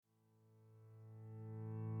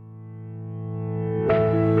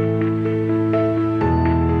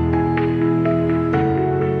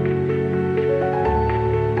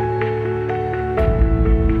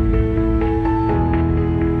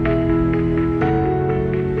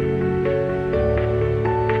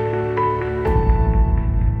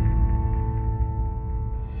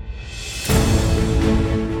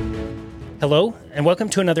Hello, and welcome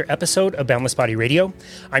to another episode of Boundless Body Radio.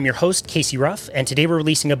 I'm your host, Casey Ruff, and today we're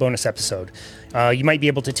releasing a bonus episode. You might be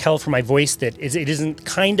able to tell from my voice that it isn't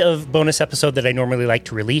kind of bonus episode that I normally like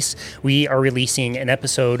to release. We are releasing an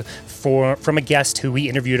episode from a guest who we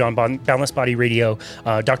interviewed on Boundless Body Radio,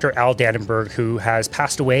 Dr. Al Danenberg, who has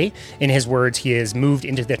passed away. In his words, he has moved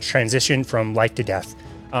into the transition from life to death.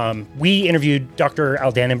 We interviewed Dr.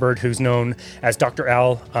 Al Danenberg, who's known as Dr.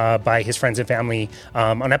 Al by his friends and family,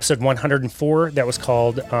 on episode 104 that was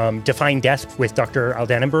called Defying Death with Dr. Al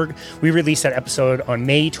Danenberg. We released that episode on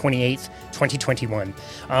May 28th, 2021.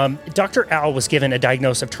 Dr. Al was given a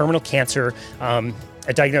diagnosis of terminal cancer, terminal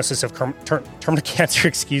cancer,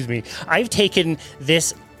 excuse me. I've taken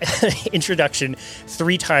this introduction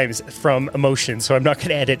 3 times from emotion, so I'm not going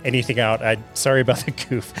to edit anything out. Sorry about the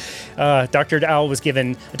goof. Dr. Al was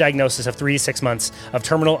given a diagnosis of 3 to 6 months of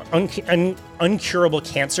terminal uncurable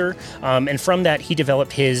cancer, and from that he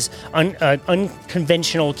developed his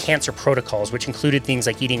unconventional cancer protocols, which included things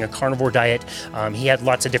like eating a carnivore diet. He had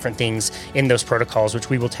lots of different things in those protocols, which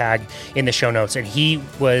we will tag in the show notes. And he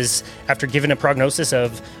was, after given a prognosis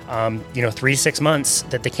of 3 to 6 months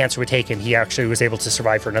that the cancer would take him, he actually was able to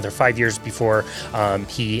survive for another 5 years before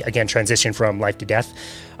he again transitioned from life to death.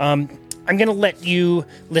 I'm going to let you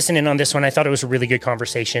listen in on this one. I thought it was a really good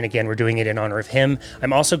conversation. Again, we're doing it in honor of him.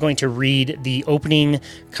 I'm also going to read the opening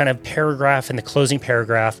kind of paragraph and the closing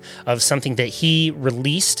paragraph of something that he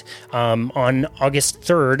released on August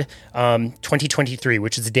 3rd, 2023,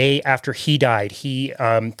 which is the day after he died. He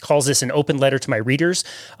calls this an open letter to my readers.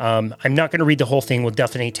 I'm not going to read the whole thing. We'll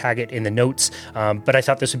definitely tag it in the notes. But I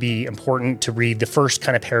thought this would be important to read the first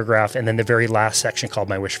kind of paragraph and then the very last section called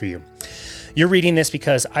My Wish for You. You're reading this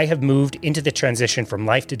because I have moved into the transition from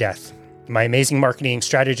life to death. My amazing marketing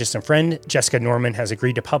strategist and friend, Jessica Norman, has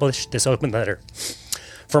agreed to publish this open letter.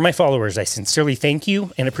 For my followers, I sincerely thank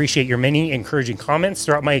you and appreciate your many encouraging comments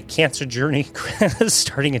throughout my cancer journey,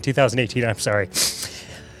 starting in 2018. I'm sorry.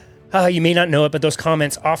 You may not know it, but those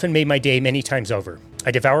comments often made my day many times over. I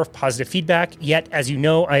devour positive feedback, yet, as you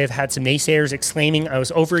know, I have had some naysayers exclaiming I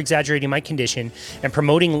was over-exaggerating my condition and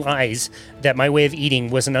promoting lies that my way of eating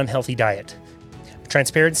was an unhealthy diet.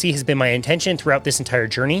 Transparency has been my intention throughout this entire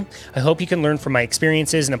journey. I hope you can learn from my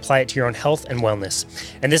experiences and apply it to your own health and wellness.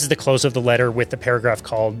 And this is the close of the letter with the paragraph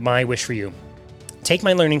called My Wish for You. Take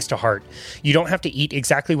my learnings to heart. You don't have to eat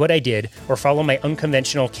exactly what I did or follow my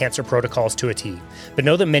unconventional cancer protocols to a T. But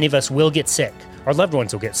know that many of us will get sick. Our loved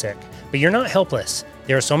ones will get sick. But you're not helpless.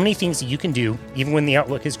 There are so many things that you can do, even when the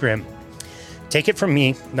outlook is grim. Take it from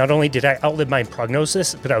me, not only did I outlive my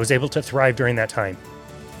prognosis, but I was able to thrive during that time.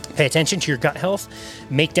 Pay attention to your gut health,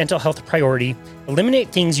 make dental health a priority, eliminate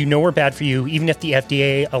things you know are bad for you, even if the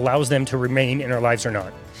FDA allows them to remain in our lives or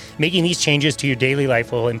not. Making these changes to your daily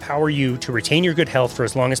life will empower you to retain your good health for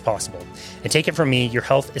as long as possible. And take it from me, your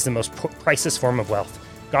health is the most priceless form of wealth.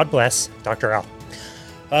 God bless, Dr. Al.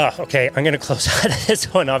 Okay, I'm going to close out of this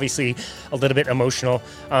one, obviously a little bit emotional.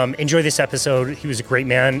 Enjoy this episode. He was a great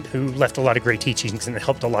man who left a lot of great teachings and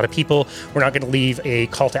helped a lot of people. We're not going to leave a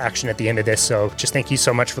call to action at the end of this, so just thank you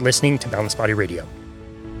so much for listening to Boundless Body Radio.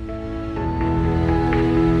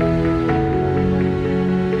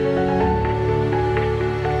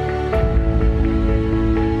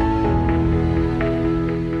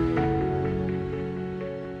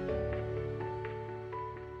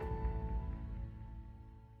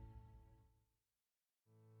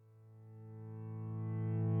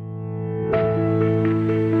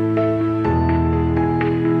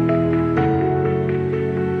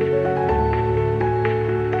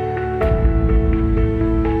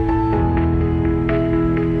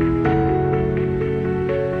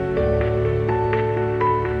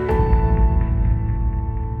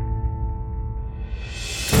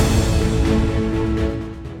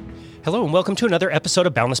 Hello and welcome to another episode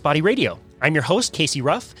of Boundless Body Radio. I'm your host, Casey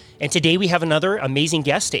Ruff, and today we have another amazing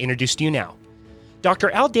guest to introduce to you now.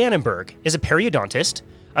 Dr. Al Danenberg is a periodontist,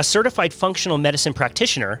 a certified functional medicine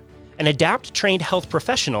practitioner, an ADAPT-trained health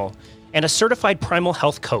professional, and a certified primal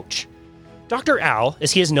health coach. Dr. Al,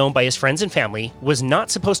 as he is known by his friends and family, was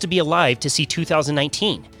not supposed to be alive to see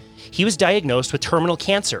 2019. He was diagnosed with terminal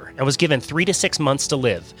cancer and was given 3 to 6 months to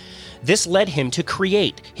live. This led him to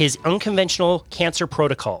create his unconventional cancer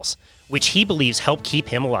protocols, which he believes help keep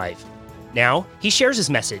him alive. Now, he shares his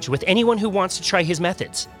message with anyone who wants to try his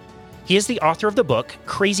methods. He is the author of the book,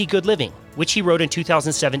 Crazy Good Living, which he wrote in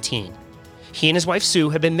 2017. He and his wife, Sue,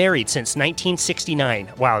 have been married since 1969.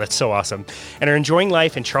 Wow, that's so awesome. And are enjoying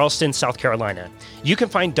life in Charleston, South Carolina. You can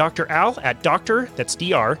find Dr. Al at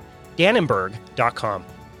Danenberg.com.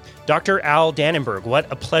 Dr. Al Danenberg,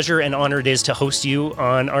 what a pleasure and honor it is to host you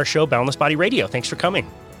on our show, Boundless Body Radio. Thanks for coming.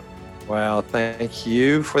 Well, thank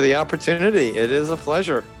you for the opportunity. It is a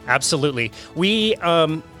pleasure. Absolutely. We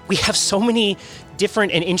have so many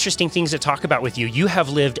different and interesting things to talk about with you. You have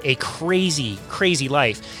lived a crazy, crazy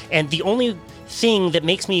life. And the only thing that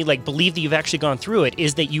makes me believe that you've actually gone through it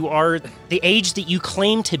is that you are the age that you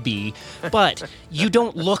claim to be, but you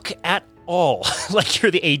don't look at all like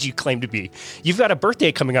you're the age you claim to be. You've got a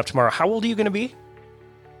birthday coming up tomorrow. How old are you going to be?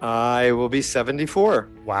 I will be 74.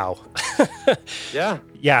 Wow. Yeah.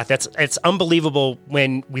 Yeah, it's unbelievable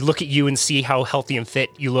when we look at you and see how healthy and fit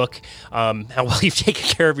you look, how well you've taken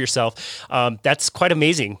care of yourself. That's quite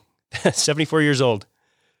amazing. 74 years old.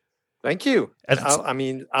 Thank you. I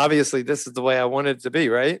mean, obviously, this is the way I wanted it to be,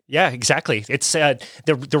 right? Yeah, exactly. It's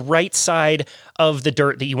the right side of the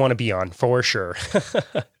dirt that you want to be on, for sure.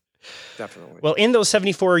 Definitely. Well, in those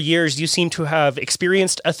 74 years, you seem to have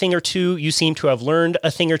experienced a thing or two. You seem to have learned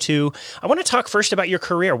a thing or two. I want to talk first about your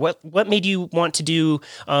career. What made you want to do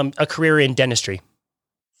a career in dentistry?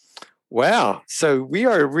 Wow. So we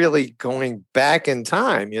are really going back in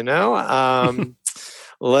time,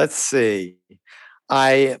 Let's see.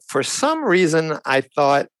 For some reason, I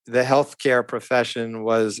thought the healthcare profession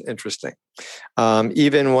was interesting.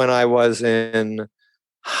 Even when I was in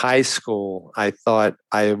high school, I thought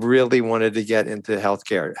I really wanted to get into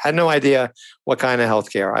healthcare. Had no idea what kind of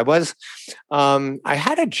healthcare. I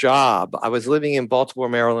had a job. I was living in Baltimore,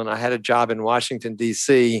 Maryland. I had a job in Washington,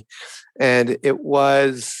 D.C., and it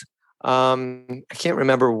was, I can't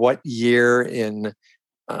remember what year in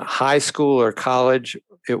high school or college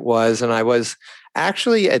it was, and I was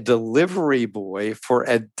actually a delivery boy for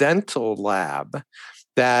a dental lab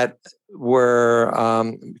that were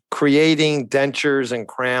creating dentures and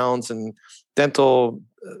crowns and dental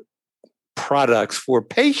products for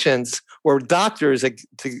patients or doctors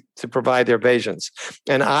to provide their patients.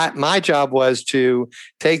 And my job was to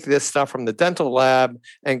take this stuff from the dental lab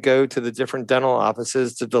and go to the different dental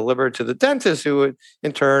offices to deliver to the dentist, who would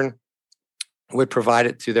in turn would provide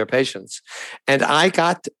it to their patients. And I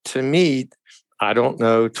got to meet, I don't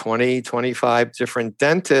know, 20, 25 different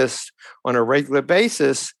dentists on a regular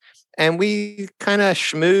basis. And we kind of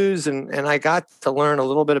schmooze, and I got to learn a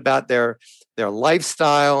little bit about their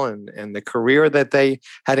lifestyle and the career that they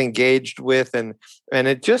had engaged with. And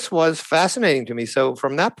it just was fascinating to me. So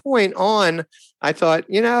from that point on, I thought,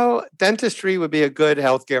 dentistry would be a good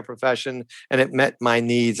healthcare profession, and it met my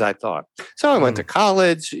needs, I thought. So I went to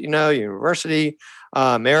college, University,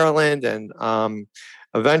 Maryland, and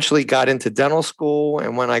eventually got into dental school.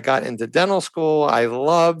 And when I got into dental school, I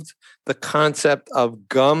loved the concept of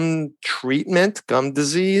gum treatment, gum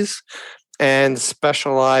disease, and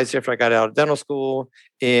specialized, after I got out of dental school,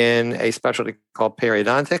 in a specialty called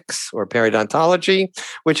periodontics or periodontology,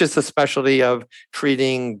 which is the specialty of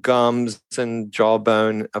treating gums and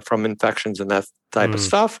jawbone from infections and that type of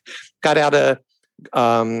stuff. Got out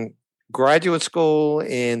of graduate school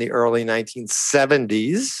in the early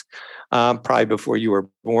 1970s, probably before you were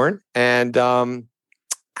born, and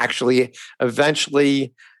actually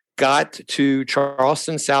eventually got to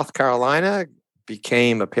Charleston, South Carolina,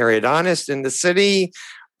 became a periodontist in the city,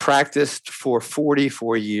 practiced for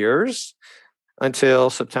 44 years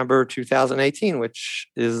until September 2018, which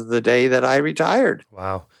is the day that I retired.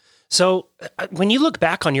 Wow. So when you look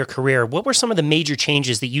back on your career, what were some of the major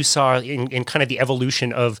changes that you saw in kind of the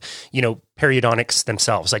evolution of, periodontics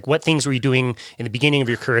themselves? Like, what things were you doing in the beginning of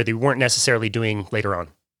your career that you weren't necessarily doing later on?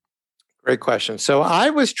 Great question. So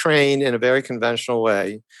I was trained in a very conventional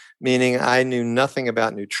way, meaning I knew nothing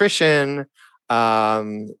about nutrition.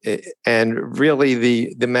 And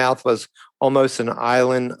really the mouth was almost an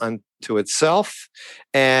island unto itself.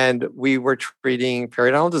 And we were treating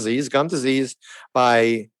periodontal disease, gum disease,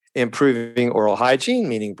 by improving oral hygiene,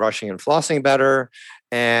 meaning brushing and flossing better,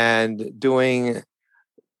 and doing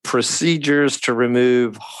procedures to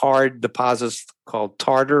remove hard deposits called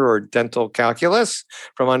tartar or dental calculus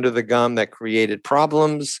from under the gum that created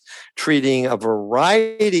problems, treating a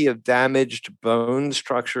variety of damaged bone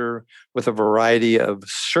structure with a variety of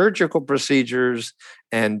surgical procedures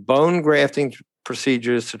and bone grafting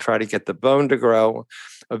procedures to try to get the bone to grow.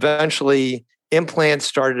 Eventually, implants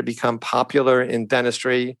started to become popular in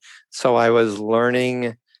dentistry, so I was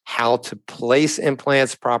learning how to place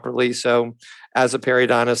implants properly. So as a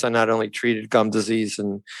periodontist, I not only treated gum disease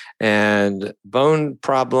and bone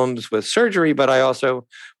problems with surgery, but I also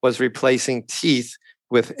was replacing teeth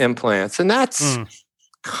with implants. And that's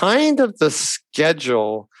kind of the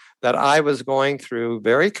schedule that I was going through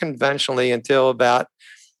very conventionally until about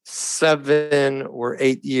 7 or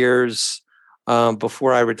 8 years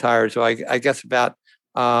before I retired. So I guess about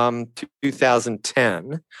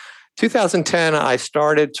 2010. 2010, I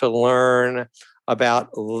started to learn about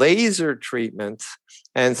laser treatments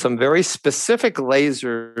and some very specific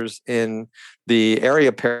lasers in the area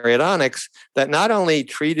of periodontics that not only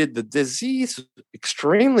treated the disease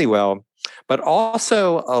extremely well, but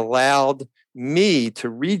also allowed me to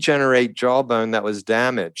regenerate jawbone that was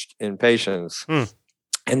damaged in patients.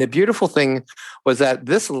 And the beautiful thing was that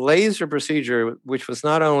this laser procedure, which was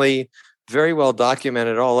not only very well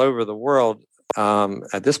documented all over the world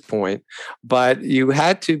at this point, but you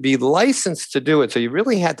had to be licensed to do it. So you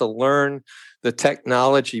really had to learn the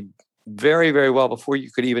technology very, very well before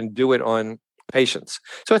you could even do it on patients.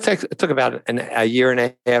 So it took about a year and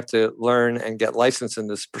a half to learn and get licensed in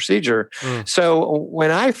this procedure. So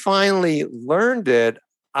when I finally learned it,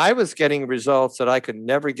 I was getting results that I could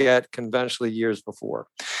never get conventionally years before.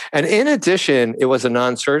 And in addition, it was a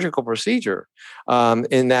non-surgical procedure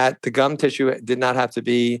in that the gum tissue did not have to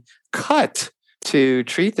be cut to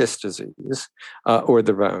treat this disease or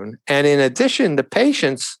the bone. And in addition, the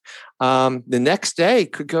patients the next day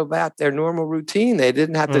could go about their normal routine. They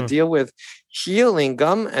didn't have to deal with healing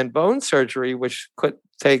gum and bone surgery, which could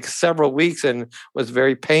take several weeks and was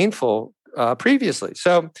very painful previously.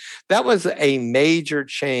 So that was a major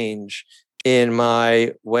change in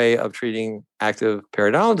my way of treating active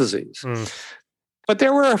periodontal disease. But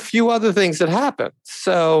there were a few other things that happened.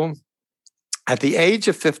 So at the age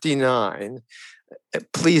of 59,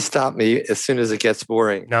 please stop me as soon as it gets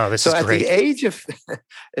boring. No, this is great.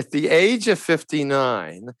 At the age of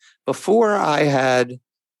 59, before I had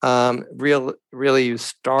really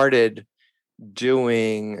started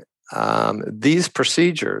doing these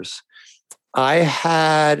procedures, I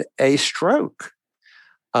had a stroke,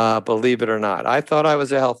 believe it or not. I thought I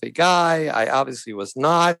was a healthy guy. I obviously was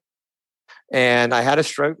not. And I had a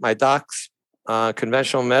stroke. My docs,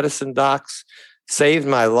 conventional medicine docs, saved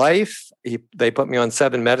my life. They put me on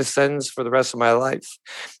 7 medicines for the rest of my life.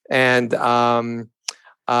 And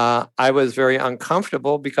I was very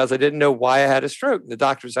uncomfortable because I didn't know why I had a stroke. The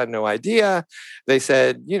doctors had no idea. They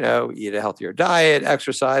said, eat a healthier diet,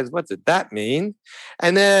 exercise. What did that mean?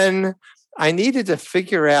 And then I needed to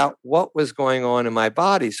figure out what was going on in my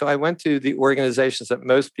body. So I went to the organizations that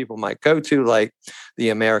most people might go to, like the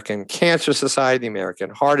American Cancer Society, the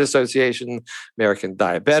American Heart Association, American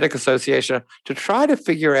Diabetic Association, to try to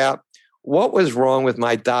figure out what was wrong with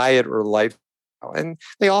my diet or lifestyle. And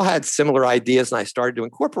they all had similar ideas, and I started to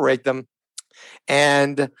incorporate them.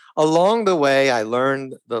 And along the way, I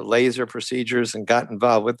learned the laser procedures and got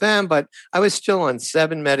involved with them, but I was still on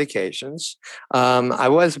 7 medications. I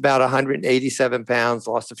was about 187 pounds,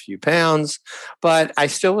 lost a few pounds, but I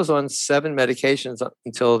still was on 7 medications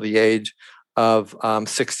until the age of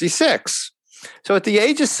 66. So at the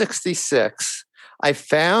age of 66, I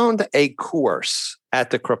found a course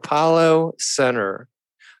at the Kripalu Center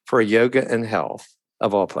for Yoga and Health,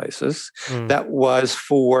 of all places, that was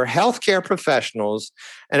for healthcare professionals.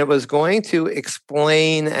 And it was going to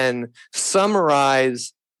explain and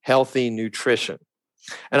summarize healthy nutrition.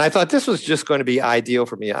 And I thought this was just going to be ideal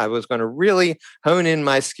for me. I was going to really hone in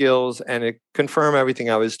my skills and confirm everything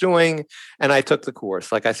I was doing. And I took the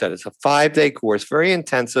course. Like I said, it's a 5-day course, very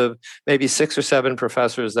intensive, maybe 6 or 7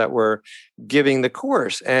 professors that were giving the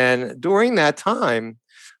course. And during that time,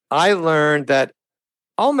 I learned that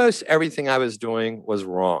almost everything I was doing was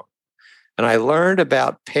wrong. And I learned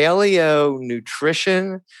about paleo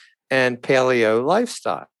nutrition and paleo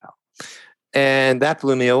lifestyle. And that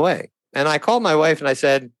blew me away. And I called my wife and I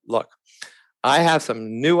said, look, I have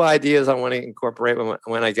some new ideas I want to incorporate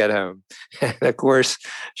when I get home. And of course,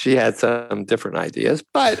 she had some different ideas.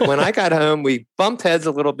 But when I got home, we bumped heads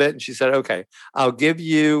a little bit. And she said, okay, I'll give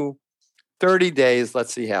you 30 days.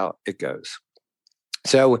 Let's see how it goes.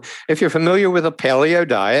 So if you're familiar with a paleo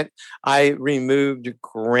diet, I removed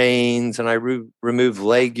grains and I removed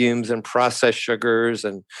legumes and processed sugars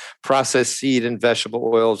and processed seed and vegetable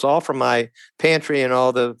oils, all from my pantry and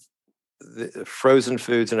all the frozen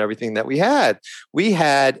foods and everything that we had. We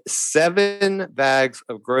had 7 bags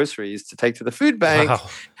of groceries to take to the food bank. Wow.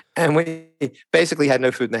 And we basically had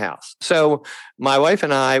no food in the house. So my wife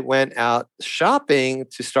and I went out shopping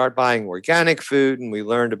to start buying organic food. And we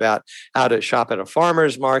learned about how to shop at a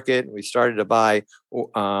farmer's market. And we started to buy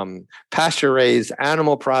pasture-raised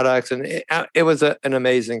animal products. And it was an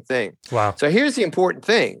amazing thing. Wow. So here's the important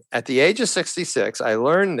thing. At the age of 66, I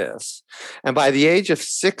learned this. And by the age of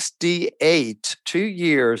 68, 2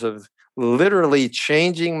 years of literally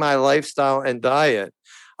changing my lifestyle and diet,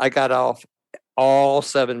 I got off all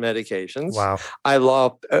 7 medications. Wow. I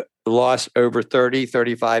lost over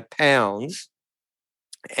 35 pounds.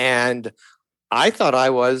 And I thought I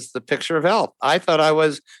was the picture of health. I thought I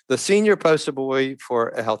was the senior poster boy for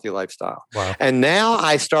a healthy lifestyle. Wow. And now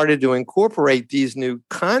I started to incorporate these new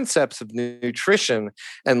concepts of nutrition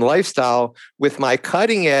and lifestyle with my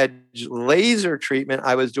cutting edge laser treatment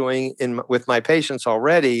I was doing with my patients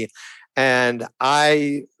already. And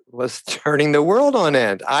I was turning the world on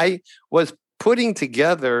end. I was putting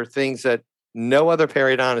together things that no other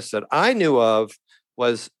periodontist that I knew of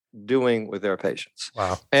was doing with their patients.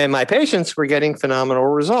 Wow. And my patients were getting phenomenal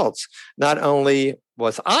results. Not only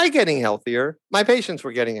was I getting healthier, my patients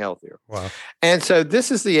were getting healthier. Wow. And so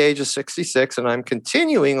this is the age of 66, and I'm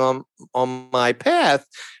continuing on my path.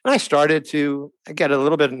 And I started to get a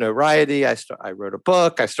little bit of notoriety. I wrote a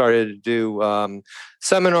book. I started to do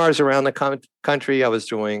seminars around the country. I was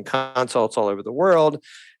doing consults all over the world.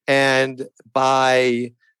 And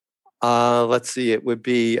by let's see, it would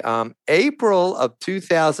be April of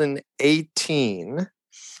 2018.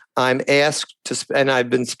 I'm asked to, and I've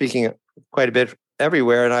been speaking quite a bit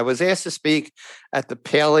everywhere, and I was asked to speak at the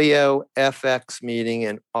Paleo FX meeting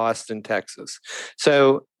in Austin, Texas.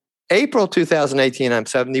 So April 2018, I'm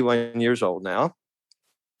 71 years old now.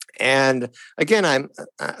 And again, I'm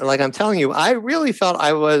telling you, I really felt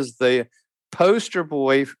I was the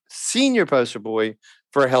senior poster boy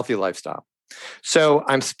for a healthy lifestyle. So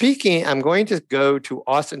I'm going to go to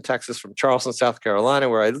Austin, Texas from Charleston, South Carolina,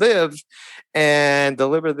 where I live, and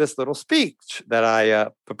deliver this little speech that I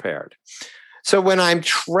prepared. So when I'm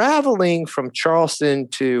traveling from Charleston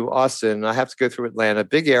to Austin, I have to go through Atlanta,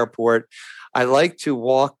 big airport. I like to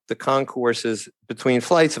walk the concourses between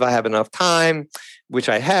flights if I have enough time, which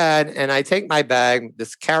I had, and I take my bag,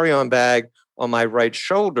 this carry-on bag, on my right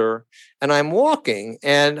shoulder, and I'm walking,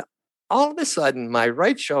 and all of a sudden, my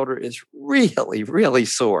right shoulder is really, really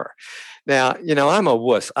sore. Now, I'm a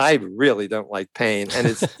wuss. I really don't like pain, and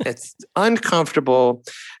it's uncomfortable,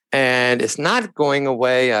 and it's not going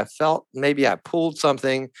away. I felt maybe I pulled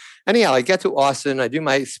something. Anyhow, I get to Austin. I do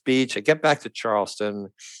my speech. I get back to Charleston,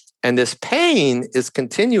 and this pain is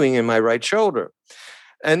continuing in my right shoulder.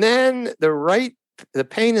 And then the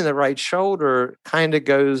pain in the right shoulder kind of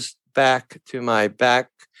goes back to my back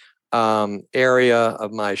area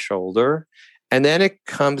of my shoulder. And then it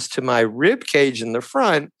comes to my rib cage in the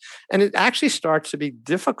front, and it actually starts to be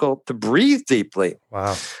difficult to breathe deeply.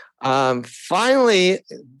 Wow. Finally,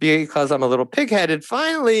 because I'm a little pig-headed,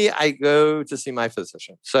 I go to see my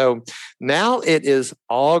physician. So now it is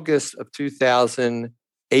August of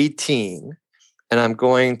 2018, and I'm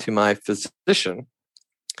going to my physician,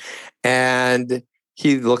 and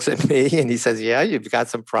he looks at me and he says, yeah, you've got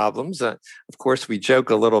some problems. Of course, we joke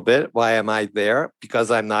a little bit. Why am I there? Because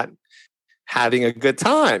I'm not having a good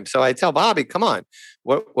time. So I tell Bobby, come on,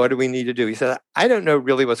 what do we need to do? He said, I don't know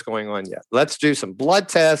really what's going on yet. Let's do some blood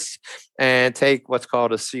tests and take what's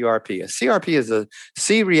called a CRP. A CRP is a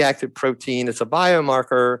C-reactive protein. It's a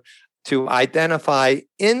biomarker to identify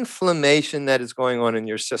inflammation that is going on in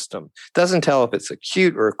your system. It doesn't tell if it's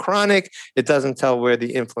acute or chronic. It doesn't tell where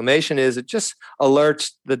the inflammation is. It just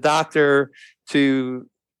alerts the doctor to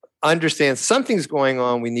understand something's going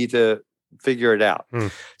on. We need to figure it out.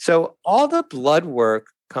 So all the blood work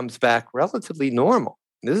comes back relatively normal.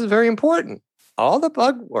 This is very important. All the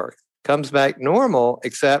blood work comes back normal,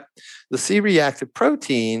 except the C-reactive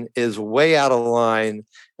protein is way out of line,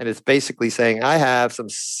 and it's basically saying, I have some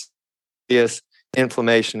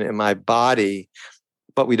inflammation in my body,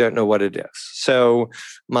 but we don't know what it is. So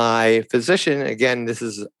my physician, again, this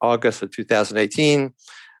is August of 2018,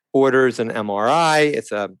 orders an MRI.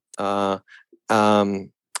 It's a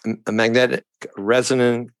magnetic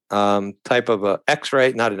resonant type of a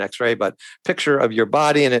X-ray, not an X-ray, but picture of your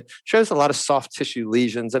body. And it shows a lot of soft tissue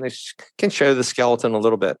lesions, and it can show the skeleton a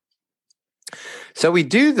little bit. So we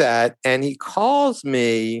do that, and he calls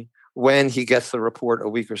me when he gets the report a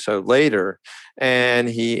week or so later, and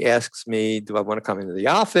he asks me, do I want to come into the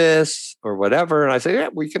office or whatever? And I say, yeah,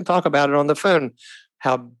 we can talk about it on the phone.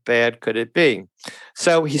 How bad could it be?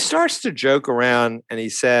 So he starts to joke around, and he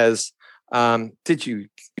says, did you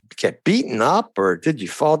get beaten up, or did you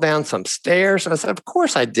fall down some stairs? And I said, of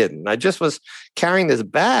course I didn't. I just was carrying this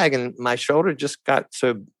bag, and my shoulder just got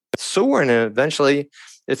so sore, and eventually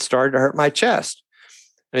it started to hurt my chest.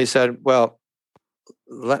 And he said, well,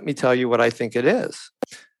 let me tell you what I think it is.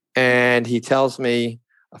 And he tells me,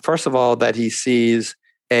 first of all, that he sees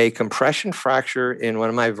a compression fracture in one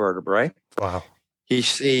of my vertebrae. Wow. He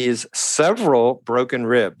sees several broken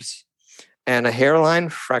ribs and a hairline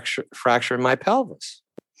fracture in my pelvis.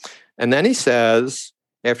 And then he says,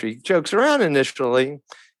 after he jokes around initially,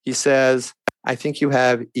 he says, I think you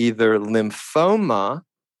have either lymphoma,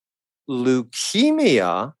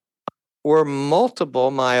 leukemia, or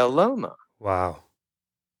multiple myeloma. Wow.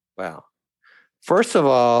 Wow. First of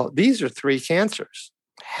all, these are 3 cancers.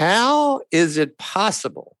 How is it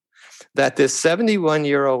possible that this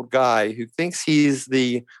 71-year-old guy who thinks he's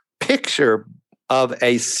the picture of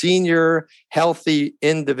a senior, healthy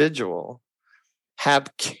individual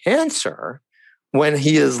have cancer when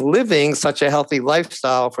he is living such a healthy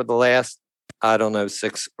lifestyle for the last,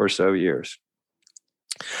 6 or so years?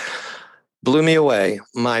 Blew me away.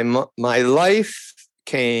 My life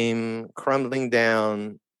came crumbling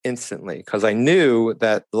down instantly because I knew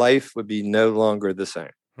that life would be no longer the same.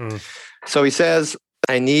 So he says,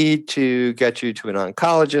 I need to get you to an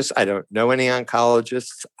oncologist. I don't know any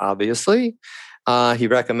oncologists, obviously. He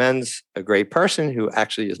recommends a great person who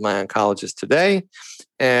actually is my oncologist today.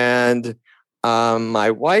 And my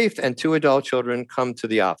wife and 2 adult children come to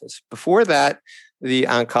the office. Before that, the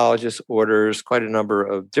oncologist orders quite a number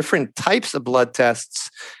of different types of blood tests.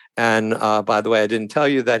 And by the way, I didn't tell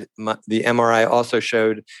you that the MRI also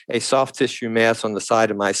showed a soft tissue mass on the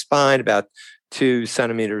side of my spine, about 2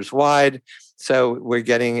 centimeters wide. So we're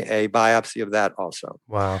getting a biopsy of that also.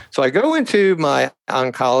 Wow. So I go into my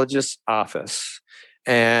oncologist's office.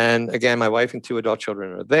 And again, my wife and 2 adult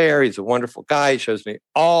children are there. He's a wonderful guy. He shows me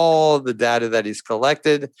all the data that he's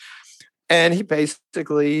collected. And he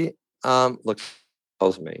basically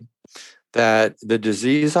tells me that the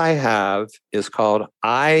disease I have is called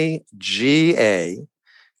IgA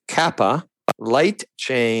kappa, light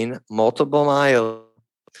chain multiple myeloma,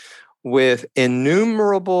 with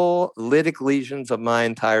innumerable lytic lesions of my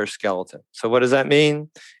entire skeleton. So what does that mean?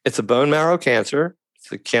 It's a bone marrow cancer. It's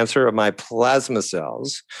the cancer of my plasma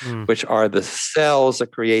cells, which are the cells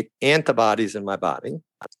that create antibodies in my body.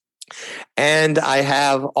 And I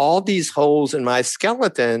have all these holes in my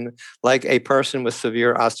skeleton, like a person with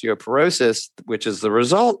severe osteoporosis, which is the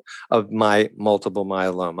result of my multiple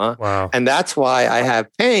myeloma. Wow. And that's why I have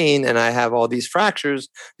pain and I have all these fractures,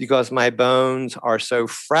 because my bones are so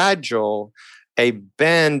fragile, a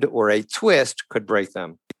bend or a twist could break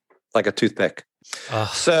them like a toothpick.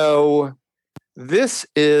 So this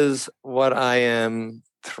is what I am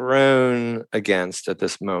thrown against at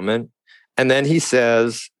this moment. And then he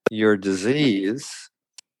says, your disease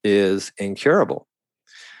is incurable.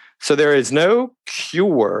 So there is no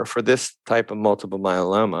cure for this type of multiple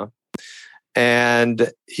myeloma.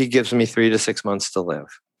 And he gives me 3 to 6 months to live.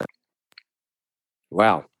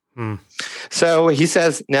 Wow. So he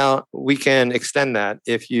says, now we can extend that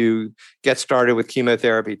if you get started with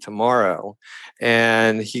chemotherapy tomorrow.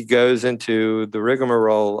 And he goes into the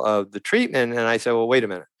rigmarole of the treatment. And I said, well, wait a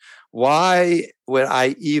minute. Why would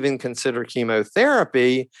I even consider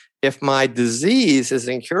chemotherapy if my disease is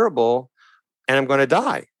incurable and I'm going to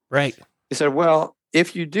die? Right. He said, well,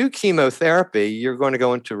 if you do chemotherapy, you're going to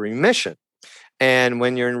go into remission. And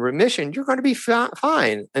when you're in remission, you're going to be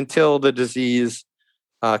fine until the disease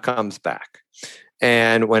comes back.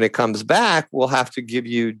 And when it comes back, we'll have to give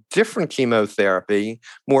you different chemotherapy,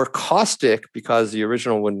 more caustic because the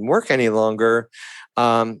original wouldn't work any longer,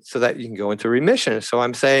 so that you can go into remission. So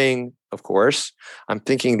I'm saying, of course, I'm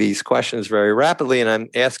thinking these questions very rapidly, and I'm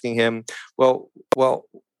asking him, well,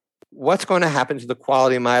 what's going to happen to the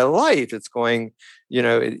quality of my life? It's going,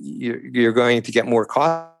 you're going to get more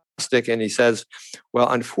caustic. And he says, well,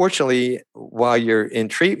 unfortunately, while you're in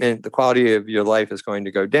treatment, the quality of your life is going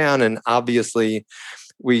to go down. And obviously,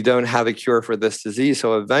 we don't have a cure for this disease.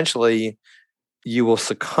 So eventually, you will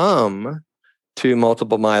succumb to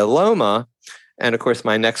multiple myeloma. And of course,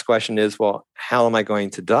 my next question is, well, how am I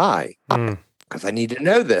going to die? Because I need to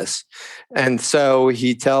know this. And so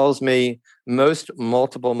he tells me most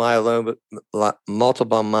multiple myeloma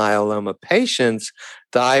patients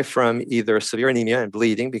die from either severe anemia and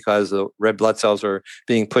bleeding because the red blood cells are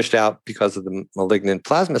being pushed out because of the malignant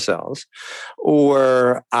plasma cells,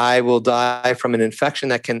 or I will die from an infection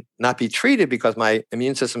that can not be treated because my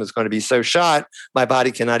immune system is going to be so shot, my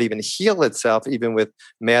body cannot even heal itself, even with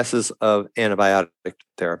masses of antibiotic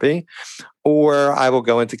therapy, or I will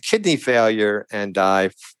go into kidney failure and die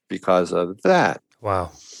because of that.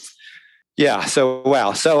 Wow. Yeah. So,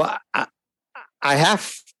 wow. So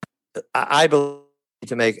I believe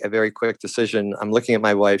to make a very quick decision. I'm looking at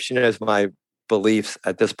my wife. She knows my beliefs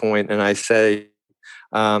at this point, and I say,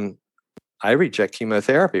 I reject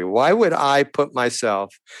chemotherapy. Why would I put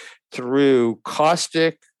myself through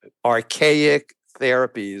caustic, archaic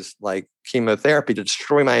therapies like chemotherapy to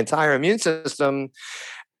destroy my entire immune system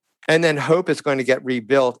and then hope it's going to get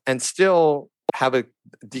rebuilt and still have a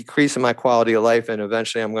decrease in my quality of life, and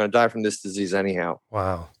eventually I'm going to die from this disease anyhow?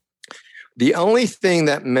 Wow. The only thing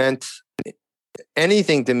that meant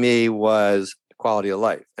anything to me was quality of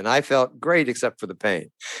life. And I felt great except for the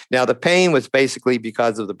pain. Now, the pain was basically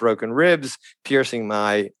because of the broken ribs piercing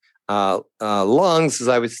my lungs as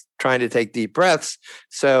I was trying to take deep breaths.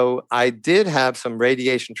 So I did have some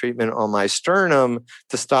radiation treatment on my sternum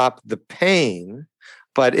to stop the pain,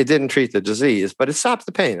 but it didn't treat the disease, but it stopped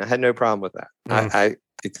the pain. I had no problem with that. I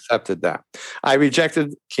accepted that. I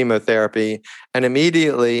rejected chemotherapy and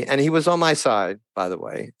immediately, and he was on my side, by the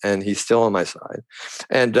way, and he's still on my side.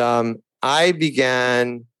 And I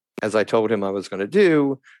began, as I told him I was going to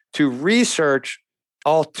do, to research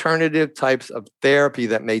alternative types of therapy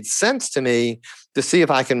that made sense to me to see if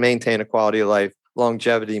I can maintain a quality of life.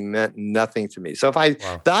 Longevity meant nothing to me. So if I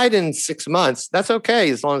died in 6 months, that's okay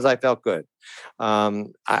as long as I felt good. I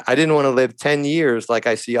didn't want to live 10 years like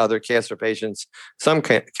I see other cancer patients, some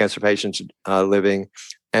cancer patients living,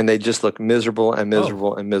 and they just look miserable and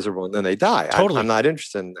miserable and miserable, and then they die. Totally. I'm not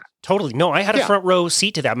interested in that. Totally. No, I had a front row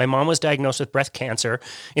seat to that. My mom was diagnosed with breast cancer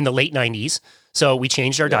in the late 90s. So we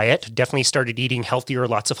changed our diet, definitely started eating healthier,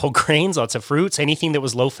 lots of whole grains, lots of fruits, anything that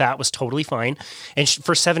was low fat was totally fine. And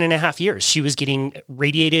for 7.5 years, she was getting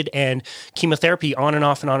radiated and chemotherapy on and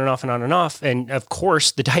off and on and off and on and off. And of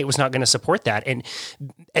course, the diet was not going to support that. And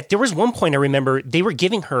there was one point I remember they were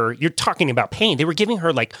giving her, you're talking about pain, they were giving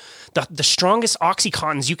her like the strongest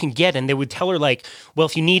Oxycontins you can get. And they would tell her like, well,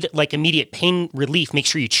 if you need like immediate pain relief, make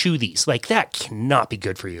sure you chew these. Like that cannot be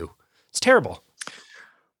good for you. It's terrible.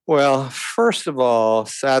 Well, first of all,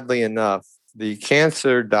 sadly enough, the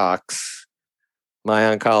cancer docs, my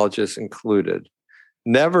oncologists included,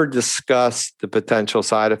 never discussed the potential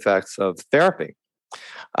side effects of therapy.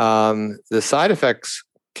 The side effects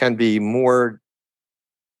can be more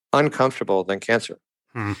uncomfortable than cancer.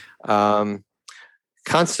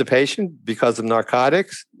 Constipation because of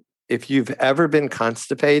narcotics. If you've ever been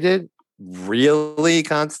constipated, really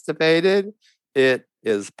constipated, it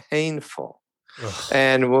is painful.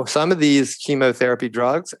 And some of these chemotherapy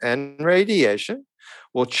drugs and radiation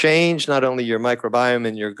will change not only your microbiome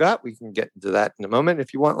in your gut, we can get into that in a moment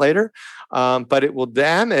if you want later, but it will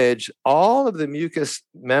damage all of the mucous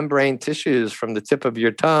membrane tissues from the tip of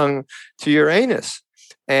your tongue to your anus.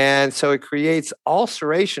 And so it creates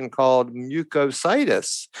ulceration called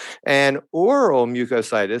mucositis, and oral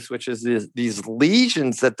mucositis, which is these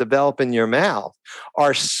lesions that develop in your mouth,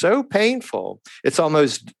 are so painful, it's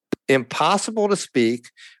almost impossible to speak,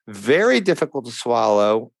 very difficult to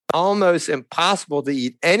swallow, almost impossible to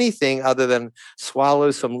eat anything other than swallow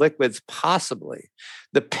some liquids, possibly.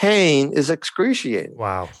 The pain is excruciating.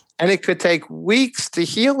 Wow. And it could take weeks to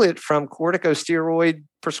heal it from corticosteroid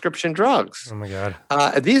prescription drugs. Oh, my God.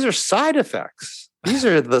 These are side effects. These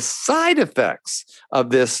are the side effects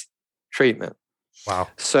of this treatment. Wow.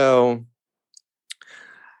 So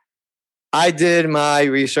I did my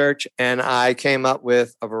research and I came up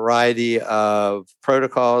with a variety of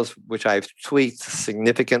protocols, which I've tweaked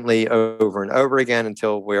significantly over and over again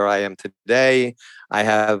until where I am today. I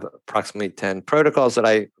have approximately 10 protocols that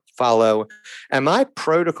I follow. And my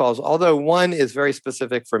protocols, although one is very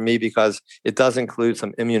specific for me because it does include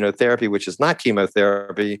some immunotherapy, which is not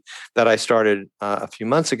chemotherapy, that I started a few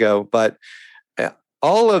months ago, but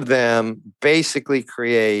all of them basically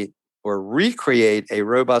create or recreate a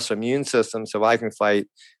robust immune system so I can fight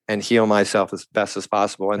and heal myself as best as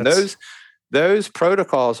possible. And those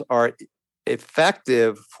protocols are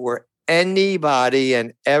effective for anybody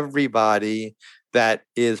and everybody that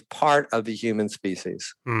is part of the human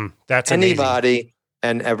species. That's anybody amazing.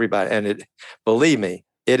 And everybody. And believe me,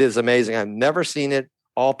 it is amazing. I've never seen it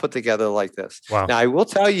all put together like this. Wow. Now, I will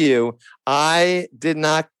tell you, I did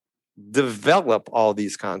not develop all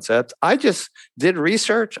these concepts. I just did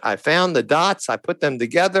research. I found the dots. I put them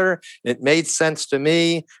together. It made sense to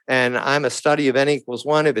me. And I'm a study of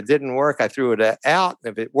N=1. If it didn't work, I threw it out.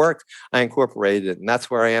 If it worked, I incorporated it. And that's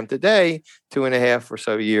where I am today, 2.5 or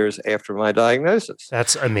so years after my diagnosis.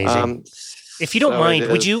 That's amazing. If you don't mind,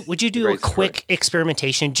 would you do a quick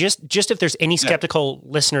experimentation? Just if there's any skeptical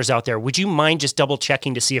listeners out there, would you mind just double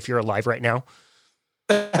checking to see if you're alive right now?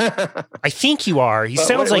 I think you are. You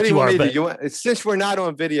sounds like you are. But since we're not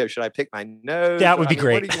on video, should I pick my nose? That would be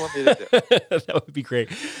great. What do you want me to do? That would be great.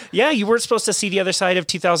 Yeah, you weren't supposed to see the other side of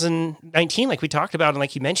 2019, like we talked about, and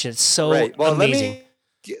like you mentioned, it's so amazing.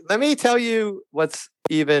 Let me tell you what's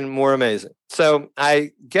even more amazing. So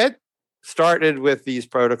I get started with these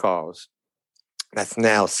protocols. That's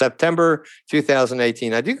now September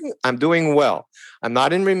 2018. I'm doing well. I'm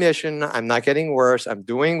not in remission. I'm not getting worse. I'm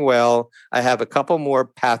doing well. I have a couple more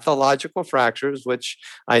pathological fractures, which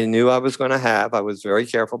I knew I was going to have. I was very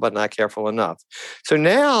careful, but not careful enough. So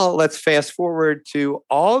now let's fast forward to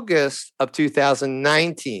August of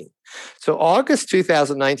 2019. So August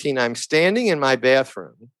 2019, I'm standing in my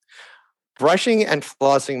bathroom, brushing and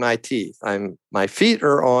flossing my teeth. My feet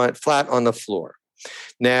are flat on the floor.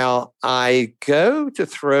 Now, I go to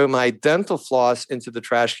throw my dental floss into the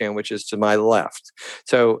trash can, which is to my left.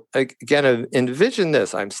 So again, envision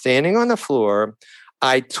this. I'm standing on the floor.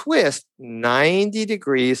 I twist 90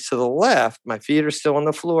 degrees to the left. My feet are still on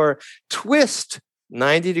the floor. Twist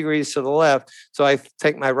 90 degrees to the left. So I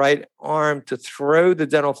take my right arm to throw the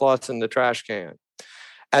dental floss in the trash can.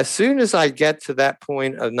 As soon as I get to that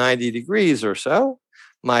point of 90 degrees or so,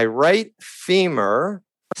 my right femur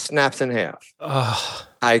snaps in half.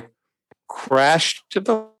 I crash to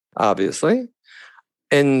the, obviously.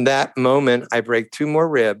 In that moment, I break 2 more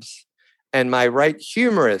ribs and my right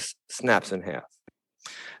humerus snaps in half.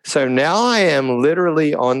 So now I am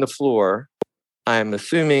literally on the floor. I'm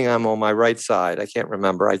assuming I'm on my right side. I can't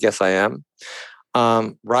remember. I guess I am.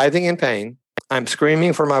 Writhing in pain. I'm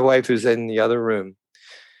screaming for my wife who's in the other room.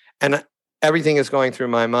 And everything is going through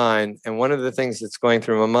my mind. And one of the things that's going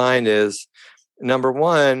through my mind is, number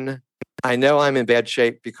one, I know I'm in bad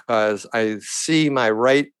shape because I see my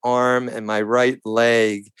right arm and my right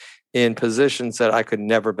leg in positions that I could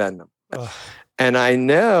never bend them. And I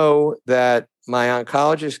know that my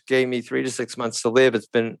oncologist gave me 3 to 6 months to live. It's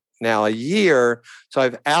been now a year, so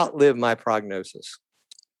I've outlived my prognosis.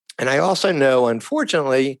 And I also know,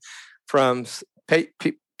 unfortunately, from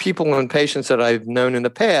people and patients that I've known in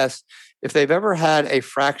the past, if they've ever had a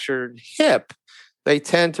fractured hip, they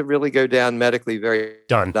tend to really go down medically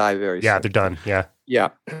die very soon. They're done. Yeah. Yeah.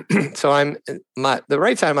 So the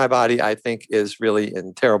right side of my body, I think, is really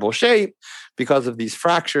in terrible shape because of these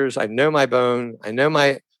fractures. I know my bone, I know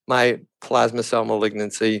my plasma cell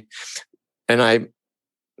malignancy, and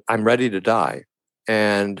I'm ready to die.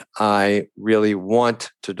 And I really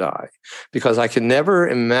want to die because I can never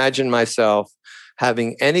imagine myself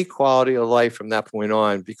having any quality of life from that point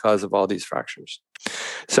on because of all these fractures.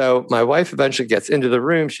 So my wife eventually gets into the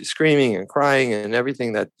room. She's screaming and crying and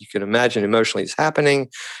everything that you can imagine emotionally is happening.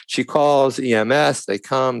 She calls EMS. They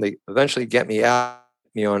come. They eventually get me out,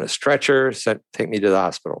 me on a stretcher, take me to the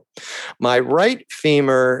hospital. My right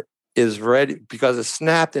femur is ready because it's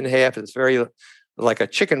snapped in half. It's very like a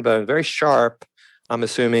chicken bone, very sharp. I'm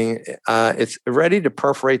assuming it's ready to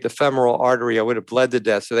perforate the femoral artery. I would have bled to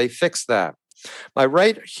death. So they fixed that. My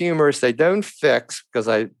right humerus, they don't fix because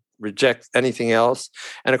I reject anything else.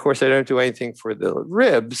 And of course, they don't do anything for the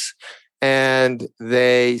ribs. And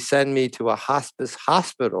they send me to a hospice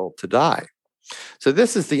hospital to die. So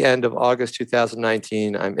this is the end of August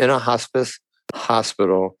 2019. I'm in a hospice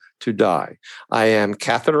hospital to die. I am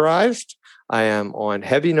catheterized. I am on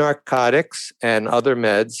heavy narcotics and other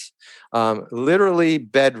meds, literally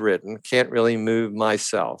bedridden, can't really move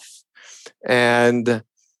myself. And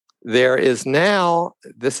there is now,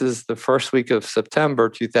 this is the first week of September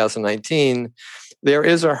 2019, there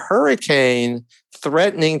is a hurricane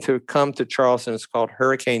threatening to come to Charleston. It's called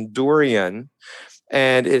Hurricane Dorian.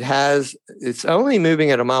 And it's only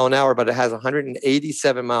moving at a mile an hour, but it has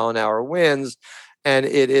 187 mile an hour winds. And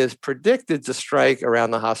it is predicted to strike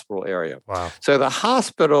around the hospital area. Wow. So the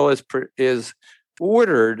hospital is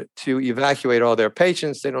ordered to evacuate all their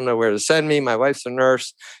patients. They don't know where to send me. My wife's a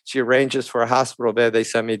nurse. She arranges for a hospital bed. They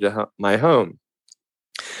send me to my home.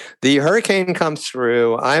 The hurricane comes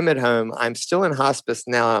through. I'm at home. I'm still in hospice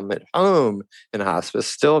now. I'm at home in hospice,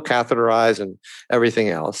 still catheterized and everything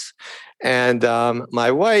else. And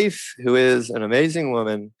my wife, who is an amazing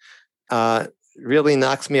woman, really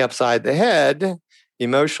knocks me upside the head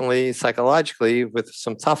emotionally, psychologically, with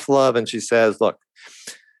some tough love. And she says, look,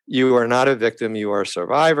 you are not a victim. You are a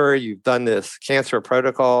survivor. You've done this cancer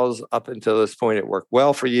protocols. Up until this point, it worked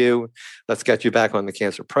well for you. Let's get you back on the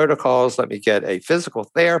cancer protocols. Let me get a physical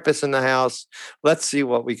therapist in the house. Let's see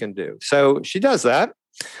what we can do. So she does that.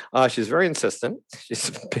 She's very insistent. She's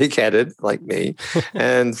big-headed like me.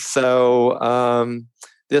 And so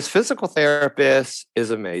this physical therapist is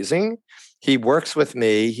amazing. He works with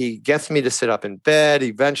me. He gets me to sit up in bed.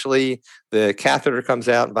 Eventually, the catheter comes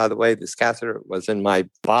out. And by the way, this catheter was in my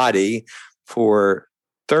body for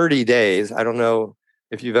 30 days. I don't know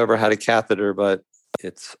if you've ever had a catheter, but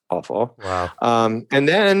it's awful. Wow. And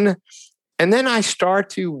then I start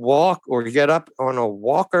to walk or get up on a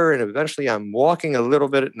walker. And eventually I'm walking a little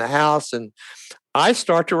bit in the house. And I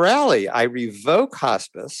start to rally. I revoke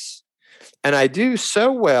hospice. And I do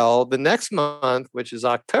so well the next month, which is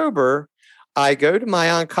October, I go to my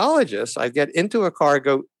oncologist. I get into a car,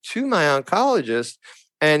 go to my oncologist,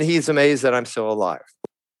 and he's amazed that I'm still alive.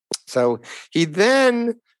 So he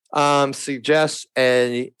then suggests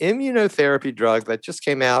an immunotherapy drug that just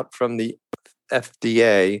came out from the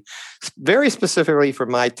FDA, very specifically for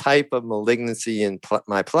my type of malignancy in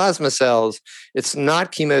my plasma cells. It's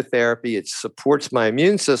not chemotherapy. It supports my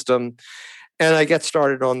immune system. And I get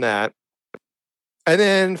started on that. And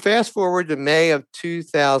then fast forward to May of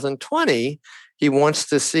 2020, he wants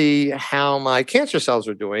to see how my cancer cells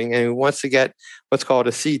are doing, and he wants to get what's called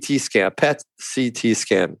a CT scan, a PET CT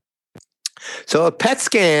scan. So a PET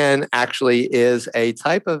scan actually is a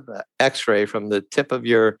type of X-ray from the tip of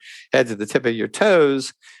your head to the tip of your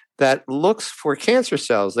toes that looks for cancer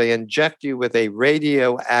cells. They inject you with a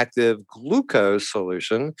radioactive glucose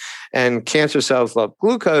solution, and cancer cells love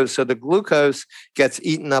glucose, so the glucose gets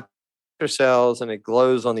eaten up cells and it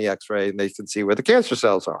glows on the X-ray and they can see where the cancer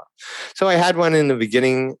cells are. So I had one in the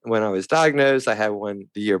beginning when I was diagnosed. I had one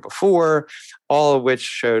the year before, all of which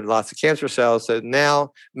showed lots of cancer cells. So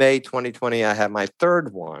now, May 2020, I have my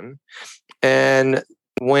third one. And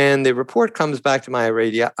when the report comes back to my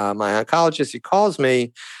oncologist, he calls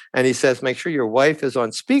me and he says, make sure your wife is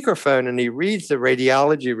on speakerphone, and he reads the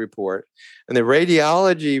radiology report. And the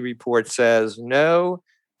radiology report says, no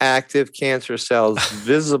active cancer cells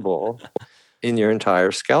visible in your entire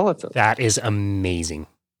skeleton. That is amazing.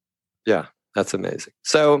 Yeah, that's amazing.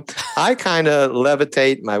 So I kind of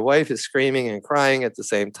levitate. My wife is screaming and crying at the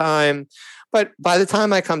same time. But by the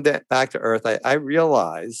time I come back to Earth, I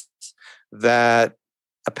realize that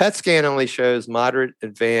a PET scan only shows moderate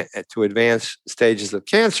to advanced stages of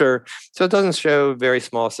cancer, so it doesn't show very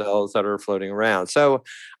small cells that are floating around. So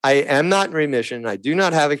I am not in remission. I do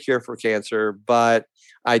not have a cure for cancer, but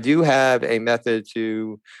I do have a method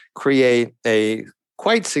to create a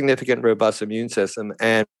quite significant, robust immune system.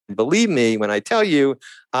 And believe me, when I tell you,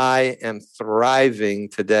 I am thriving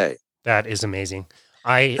today. That is amazing.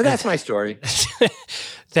 So that's my story.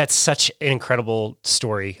 That's such an incredible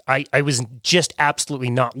story. I was just absolutely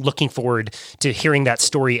not looking forward to hearing that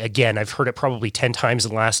story again. I've heard it probably 10 times in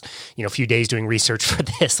the last, few days doing research for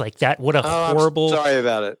this. Like that, what a horrible, I'm sorry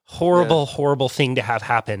about it. Horrible thing to have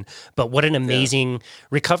happen. But what an amazing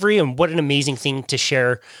recovery, and what an amazing thing to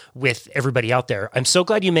share with everybody out there. I'm so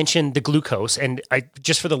glad you mentioned the glucose. And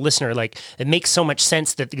just for the listener, it makes so much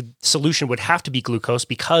sense that the solution would have to be glucose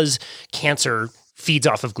because cancer feeds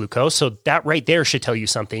off of glucose. So that right there should tell you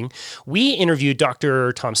something. We interviewed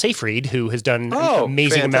Dr. Tom Seyfried, who has done an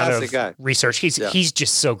amazing amount of research. He's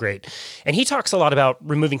just so great. And he talks a lot about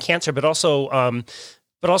removing cancer, but also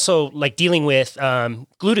dealing with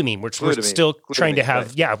glutamine, which we're still trying to have.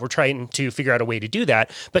 Right. Yeah, we're trying to figure out a way to do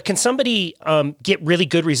that. But can somebody get really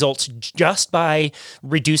good results just by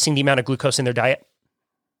reducing the amount of glucose in their diet?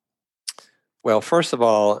 Well, first of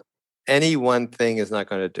all, any one thing is not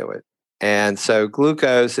going to do it. And so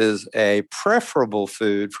glucose is a preferable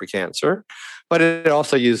food for cancer, but it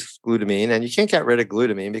also uses glutamine. And you can't get rid of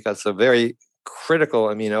glutamine because it's a very critical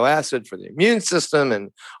amino acid for the immune system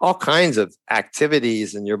and all kinds of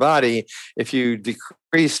activities in your body. If you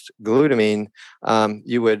decreased glutamine,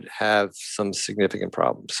 you would have some significant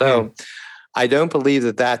problems. So I don't believe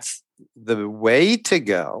that that's the way to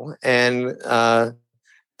go. And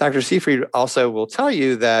Dr. Seyfried also will tell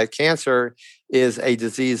you that cancer is a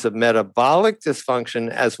disease of metabolic dysfunction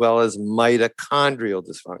as well as mitochondrial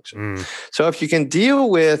dysfunction. So if you can deal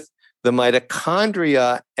with the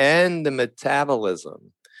mitochondria and the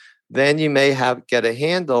metabolism, then you may get a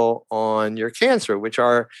handle on your cancer, which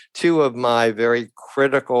are two of my very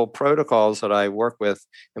critical protocols that I work with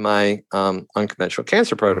in my unconventional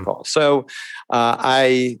cancer protocol. So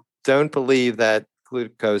I don't believe that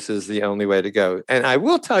glucose is the only way to go. And I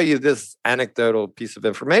will tell you this anecdotal piece of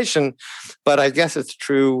information, but I guess it's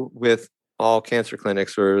true with all cancer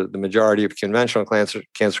clinics or the majority of conventional cancer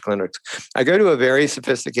clinics. I go to a very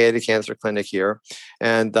sophisticated cancer clinic here,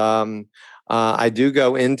 and I do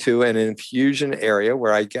go into an infusion area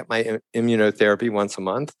where I get my immunotherapy once a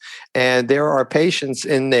month. And there are patients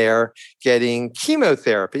in there getting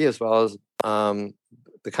chemotherapy as well as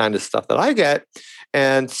the kind of stuff that I get.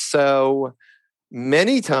 And so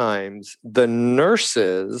many times the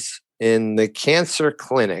nurses in the cancer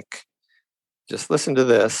clinic, just listen to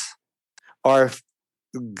this, are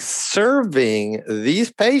serving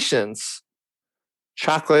these patients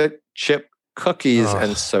chocolate chip cookies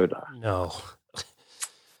and soda. No.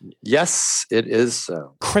 Yes, it is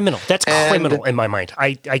so. Criminal. That's criminal in my mind.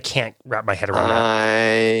 I can't wrap my head around that.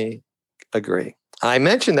 I agree. I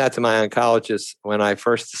mentioned that to my oncologist when I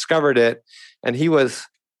first discovered it, and he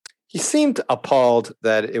seemed appalled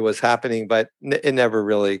that it was happening, but it never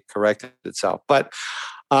really corrected itself. But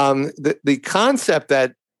the concept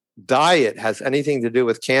that diet has anything to do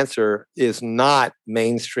with cancer is not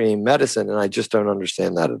mainstream medicine. And I just don't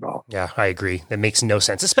understand that at all. Yeah, I agree. That makes no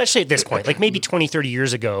sense, especially at this point. Like maybe 20, 30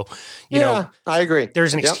 years ago, I agree.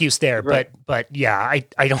 There's an excuse there, right. but yeah,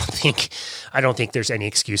 I don't think there's any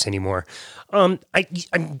excuse anymore. I'm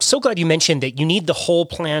so glad you mentioned that you need the whole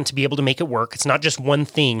plan to be able to make it work. It's not just one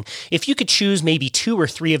thing. If you could choose maybe 2 or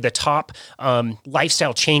 3 of the top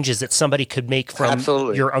lifestyle changes that somebody could make from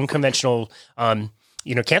your unconventional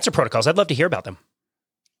cancer protocols, I'd love to hear about them.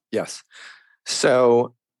 Yes.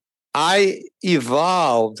 So I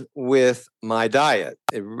evolved with my diet.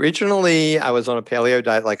 Originally, I was on a paleo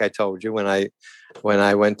diet, like I told you, when I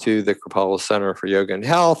went to the Kripalu Center for Yoga and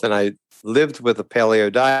Health, and I lived with a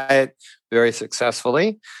paleo diet very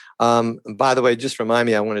successfully. By the way, just remind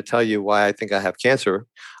me, I want to tell you why I think I have cancer,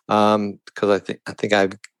 because I think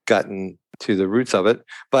I've gotten to the roots of it.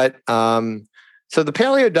 But so the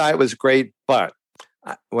paleo diet was great, but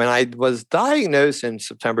when I was diagnosed in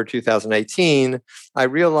September 2018, I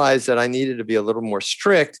realized that I needed to be a little more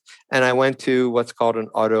strict. And I went to what's called an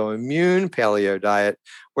autoimmune paleo diet,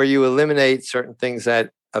 where you eliminate certain things that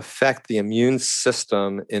affect the immune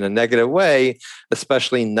system in a negative way,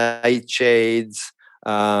 especially nightshades.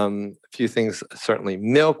 A few things, certainly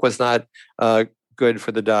milk was not good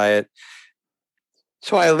for the diet.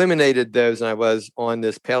 So I eliminated those, and I was on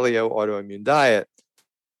this paleo autoimmune diet.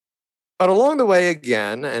 But along the way,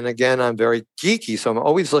 again, I'm very geeky, so I'm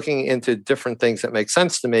always looking into different things that make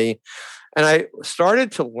sense to me. And I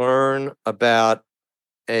started to learn about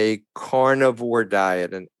a carnivore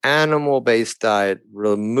diet, an animal-based diet,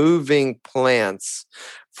 removing plants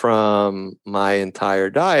from my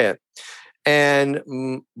entire diet. And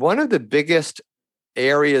one of the biggest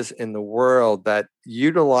areas in the world that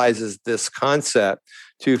utilizes this concept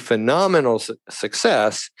to phenomenal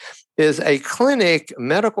success is a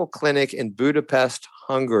medical clinic in Budapest,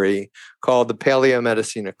 Hungary, called the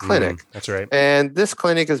Paleomedicina Clinic. That's right. And this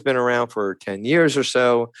clinic has been around for 10 years or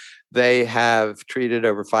so. They have treated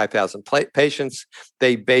over 5,000 patients.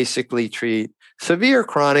 They basically treat severe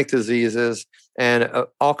chronic diseases and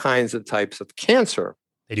all kinds of types of cancer.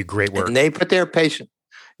 They do great work. And they put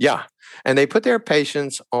their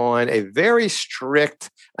patients on a very strict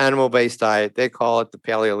animal-based diet. They call it the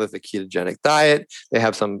Paleolithic ketogenic diet. They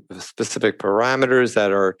have some specific parameters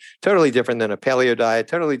that are totally different than a paleo diet,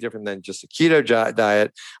 totally different than just a keto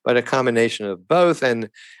diet, but a combination of both. And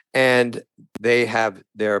they have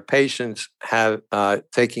their patients have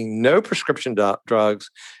taking no prescription drugs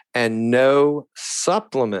and no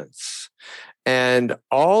supplements. And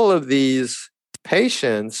all of these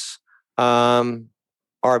patients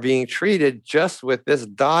are being treated just with this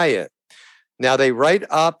diet. Now, they write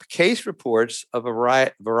up case reports of a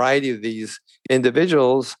variety of these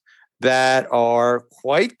individuals that are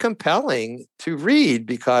quite compelling to read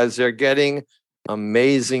because they're getting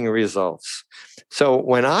amazing results. So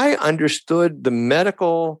when I understood the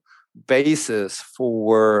medical basis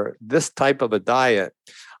for this type of a diet,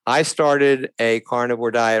 I started a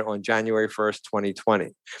carnivore diet on January 1st,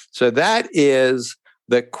 2020. So that is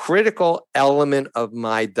the critical element of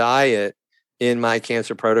my diet in my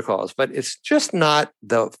cancer protocols. But it's just not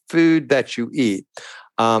the food that you eat.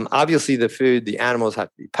 Obviously, the animals have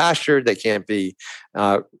to be pastured. They can't be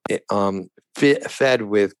fed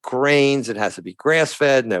with grains. It has to be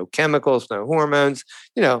grass-fed, no chemicals, no hormones,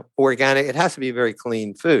 organic. It has to be very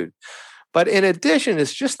clean food. But in addition,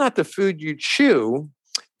 it's just not the food you chew.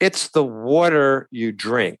 It's the water you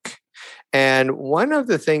drink. And one of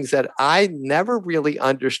the things that I never really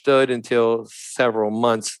understood until several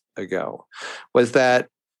months ago was that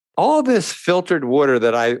all this filtered water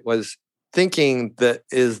that I was thinking that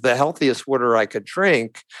is the healthiest water I could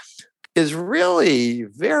drink is really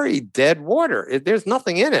very dead water. There's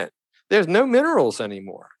nothing in it. There's no minerals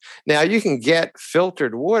anymore. Now, you can get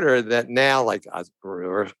filtered water that now, like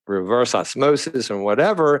reverse osmosis and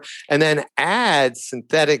whatever, and then add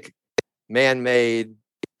synthetic man-made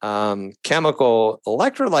chemical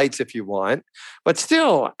electrolytes if you want. But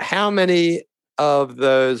still, how many of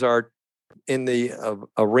those are in the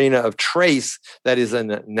arena of trace that is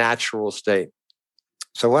in a natural state?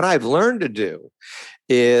 So what I've learned to do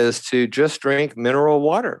is to just drink mineral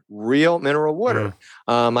water, real mineral water.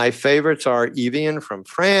 My favorites are Evian from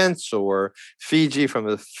France, or Fiji from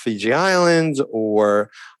the Fiji Islands,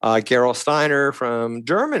 or Gerolsteiner from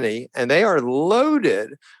Germany, and they are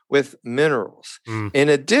loaded with minerals. In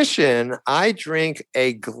addition, I drink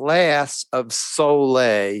a glass of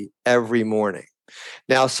Soleil every morning.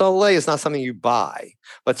 Now, Soleil is not something you buy,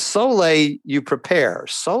 but Soleil you prepare.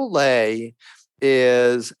 Soleil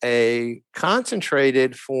is a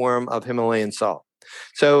concentrated form of Himalayan salt.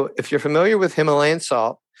 So if you're familiar with Himalayan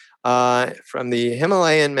salt, from the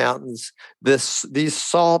Himalayan mountains. These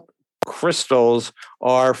salt crystals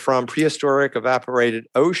are from prehistoric evaporated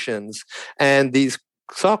oceans, and these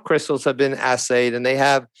salt crystals have been assayed, and they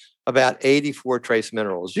have about 84 trace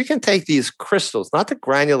minerals. You can take these crystals, not the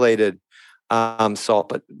granulated salt,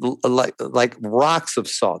 but like rocks of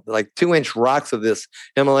salt, like 2-inch rocks of this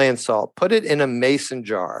Himalayan salt, put it in a mason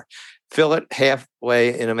jar, fill it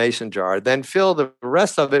halfway in a mason jar, then fill the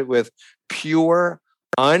rest of it with pure,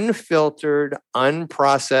 unfiltered,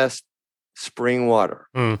 unprocessed spring water.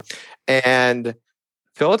 And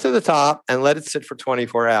fill it to the top and let it sit for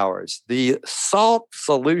 24 hours. The salt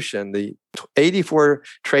solution, the 84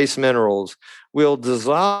 trace minerals, will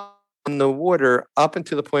dissolve in the water up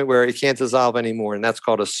into the point where it can't dissolve anymore. And that's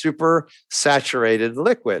called a super saturated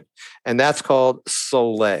liquid. And that's called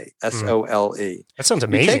Sole, S-O-L-E. That sounds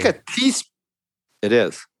amazing. You take a teaspoon. It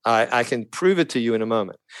is. I can prove it to you in a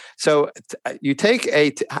moment. So you take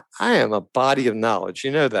I am a body of knowledge. You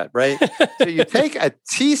know that, right? So you take a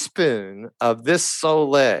teaspoon of this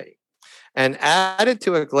Sole and add it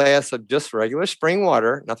to a glass of just regular spring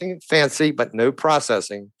water, nothing fancy, but no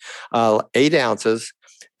processing, 8 ounces.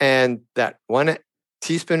 And that 1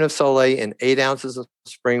 teaspoon of Sole and 8 ounces of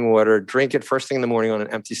spring water, drink it first thing in the morning on an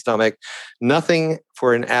empty stomach, nothing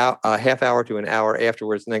for an hour, a half hour to an hour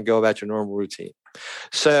afterwards, and then go about your normal routine.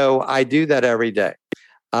 So I do that every day.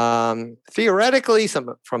 Theoretically,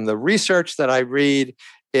 from the research that I read,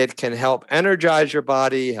 it can help energize your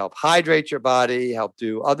body, help hydrate your body, help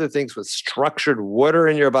do other things with structured water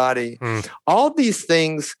in your body. All these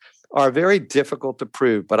things are very difficult to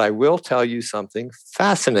prove, but I will tell you something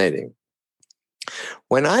fascinating.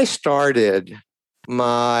 When I started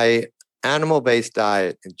my animal-based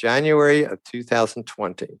diet in January of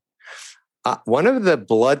 2020, one of the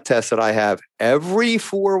blood tests that I have every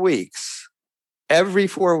 4 weeks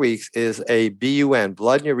is a BUN,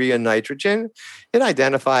 blood urea nitrogen. It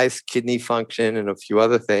identifies kidney function and a few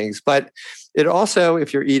other things, but it also,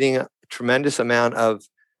 if you're eating a tremendous amount of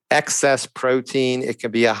excess protein, it can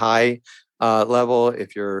be a high level.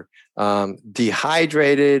 If you're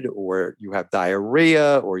dehydrated or you have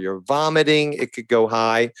diarrhea or you're vomiting, it could go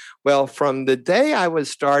high. Well, from the day I was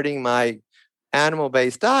starting my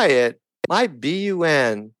animal-based diet, my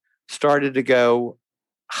BUN started to go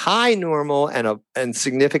high normal and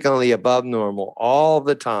significantly above normal all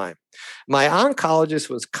the time. My oncologist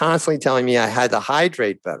was constantly telling me I had to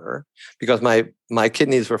hydrate better because my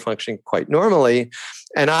kidneys were functioning quite normally.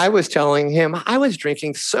 And I was telling him I was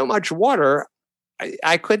drinking so much water,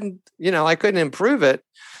 I couldn't improve it.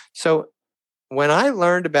 So when I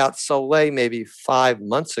learned about Sole maybe 5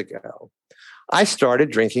 months ago, I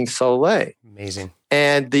started drinking Sole. Amazing.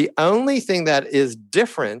 And the only thing that is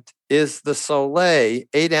different is the Sole,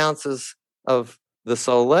 8 ounces of the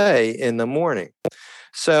Sole in the morning.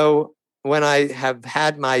 So when I have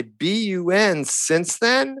had my BUN since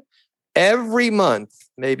then, every month,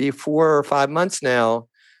 maybe 4 or 5 months now,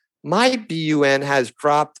 my BUN has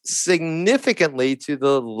dropped significantly to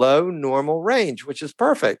the low normal range, which is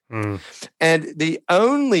perfect. And the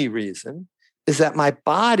only reason is that my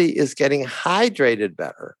body is getting hydrated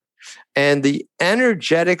better. And the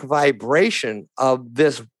energetic vibration of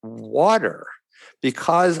this water,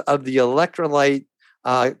 because of the electrolyte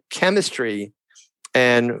chemistry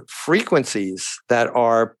and frequencies that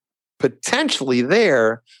are potentially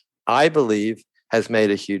there, I believe has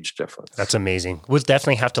made a huge difference. That's amazing. We'll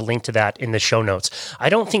definitely have to link to that in the show notes. I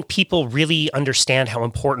don't think people really understand how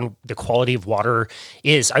important the quality of water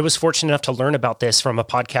is. I was fortunate enough to learn about this from a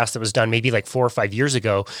podcast that was done maybe like 4 or 5 years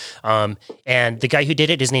ago. And the guy who did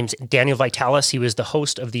it, his name's Daniel Vitalis. He was the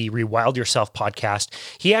host of the Rewild Yourself podcast.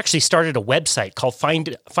 He actually started a website called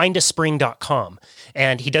findaspring.com.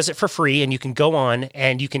 And he does it for free. And you can go on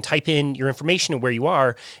and you can type in your information and where you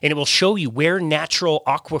are, and it will show you where natural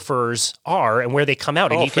aquifers are and where they come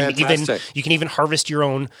out. And you can even harvest your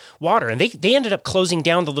own water. And they ended up closing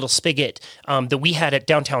down the little spigot that we had at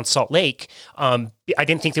downtown Salt Lake. I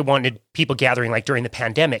didn't think they wanted people gathering like during the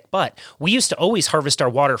pandemic, but we used to always harvest our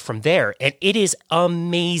water from there. And it is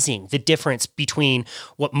amazing the difference between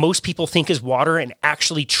what most people think is water and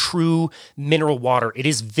actually true mineral water. It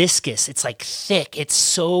is viscous. It's like thick. It's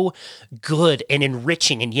so good and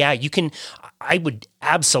enriching. And yeah, I would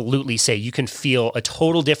absolutely say you can feel a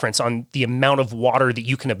total difference on the amount of water that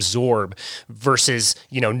you can absorb versus,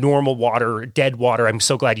 normal water, dead water. I'm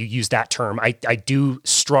so glad you used that term. I do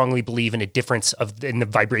strongly believe in a difference in the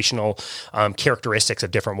vibrational characteristics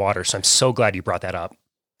of different water. So I'm so glad you brought that up.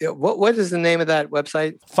 Yeah, what is the name of that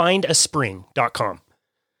website? Findaspring.com.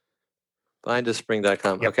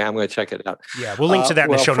 Findaspring.com. Yep. Okay, I'm going to check it out. Yeah, we'll link to that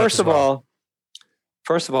in the show notes as well.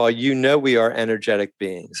 first of all, we are energetic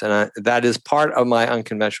beings. And that is part of my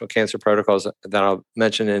unconventional cancer protocols that I'll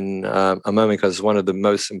mention in a moment, because it's one of the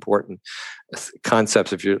most important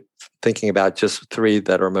concepts if you're thinking about just three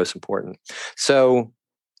that are most important. So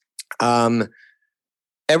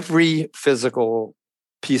every physical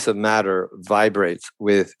piece of matter vibrates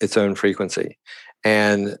with its own frequency.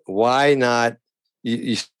 And why not?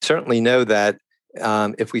 You certainly know that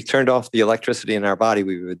if we turned off the electricity in our body,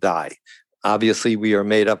 we would die. Obviously, we are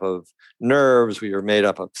made up of nerves, we are made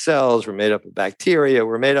up of cells, we're made up of bacteria,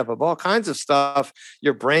 we're made up of all kinds of stuff.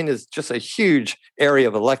 Your brain is just a huge area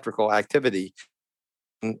of electrical activity.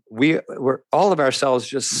 We're all of our cells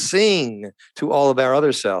just sing to all of our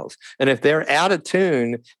other cells. And if they're out of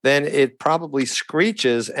tune, then it probably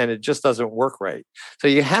screeches and it just doesn't work right. So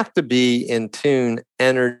you have to be in tune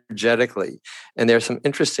energetically. And there's some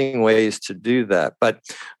interesting ways to do that. But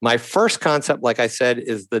my first concept, like I said,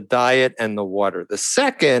 is the diet and the water. The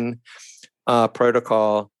second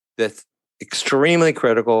protocol that's extremely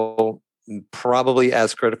critical, probably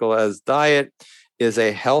as critical as diet, is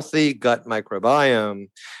a healthy gut microbiome.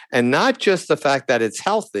 And not just the fact that it's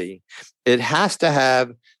healthy, it has to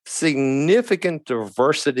have significant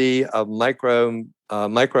diversity of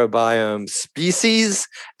microbiome species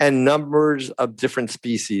and numbers of different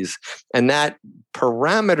species. And that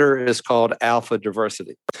parameter is called alpha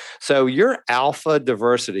diversity. So your alpha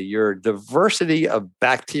diversity, your diversity of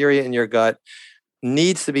bacteria in your gut,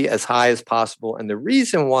 needs to be as high as possible. And the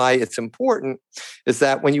reason why it's important is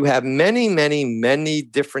that when you have many, many, many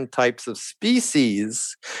different types of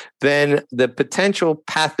species, then the potential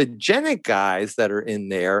pathogenic guys that are in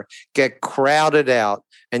there get crowded out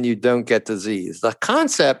and you don't get disease. The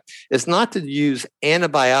concept is not to use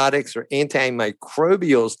antibiotics or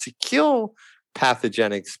antimicrobials to kill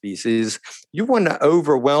pathogenic species. You want to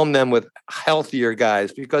overwhelm them with healthier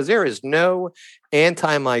guys, because there is no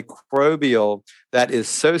antimicrobial that is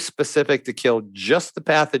so specific to kill just the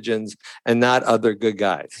pathogens and not other good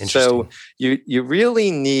guys. So you really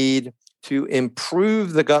need to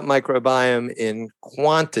improve the gut microbiome in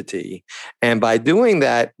quantity. And by doing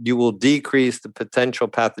that, you will decrease the potential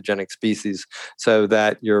pathogenic species so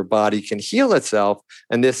that your body can heal itself.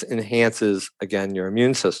 And this enhances, again, your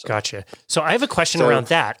immune system. Gotcha. So I have a question around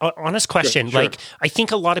that. Honest question. Sure. Like, I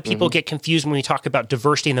think a lot of people get confused when we talk about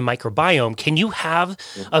diversity in the microbiome. Can you have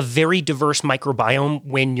a very diverse microbiome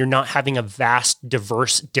when you're not having a vast,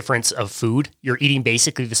 diverse difference of food? You're eating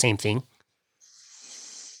basically the same thing?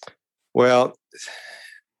 Well,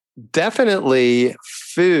 definitely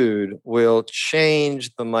food will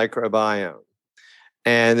change the microbiome.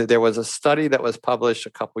 And there was a study that was published a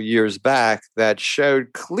couple years back that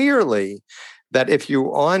showed clearly that if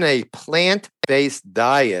you're on a plant-based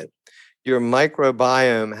diet, your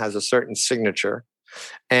microbiome has a certain signature.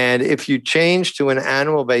 And if you change to an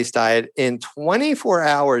animal-based diet, in 24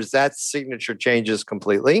 hours, that signature changes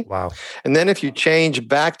completely. Wow. And then if you change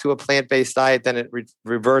back to a plant-based diet, then it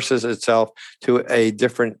reverses itself to a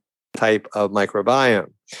different type of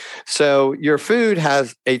microbiome. So your food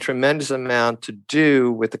has a tremendous amount to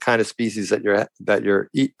do with the kind of species that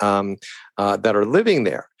are living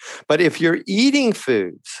there. But if you're eating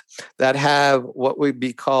foods that have what would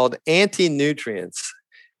be called anti-nutrients,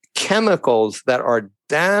 chemicals that are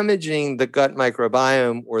damaging the gut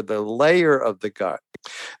microbiome or the layer of the gut,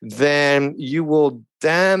 then you will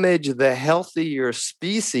damage the healthier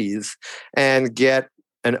species and get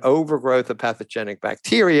an overgrowth of pathogenic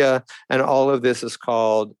bacteria. And all of this is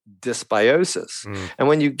called dysbiosis. And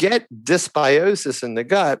when you get dysbiosis in the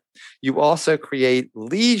gut, you also create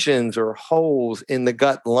lesions or holes in the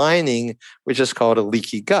gut lining, which is called a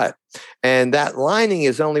leaky gut. And that lining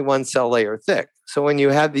is only one cell layer thick. So when you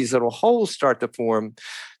have these little holes start to form,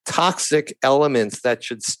 toxic elements that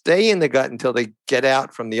should stay in the gut until they get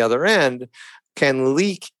out from the other end can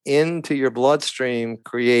leak into your bloodstream,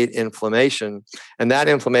 create inflammation. And that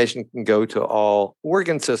inflammation can go to all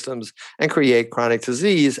organ systems and create chronic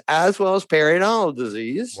disease, as well as periodontal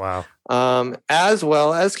disease, as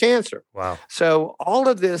well as cancer. Wow. So all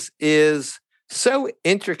of this is so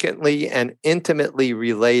intricately and intimately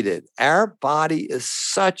related. Our body is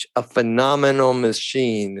such a phenomenal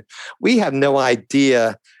machine. We have no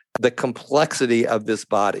idea the complexity of this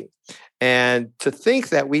body. And to think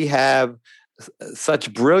that we have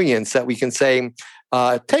such brilliance that we can say,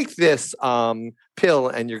 take this pill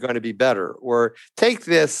and you're going to be better, or take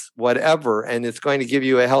this whatever and it's going to give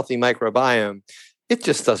you a healthy microbiome. It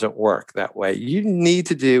just doesn't work that way. You need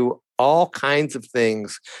to do all kinds of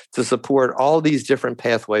things to support all these different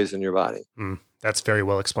pathways in your body. That's very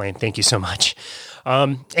well explained. Thank you so much.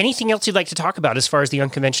 Anything else you'd like to talk about as far as the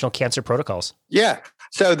unconventional cancer protocols? Yeah.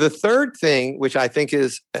 So the third thing, which I think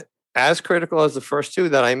is as critical as the first two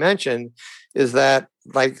that I mentioned, is that,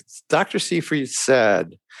 like Dr. Seyfried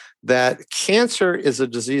said, that cancer is a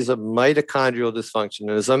disease of mitochondrial dysfunction.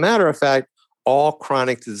 And as a matter of fact, all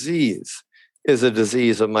chronic disease is a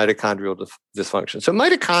disease of mitochondrial dysfunction. So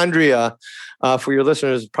mitochondria, for your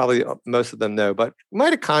listeners, probably most of them know, but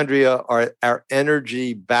mitochondria are our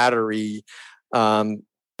energy battery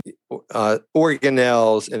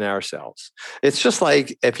organelles in our cells. It's just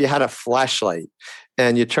like if you had a flashlight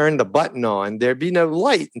and you turn the button on, there'd be no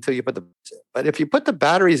light until you put the batteries in. But if you put the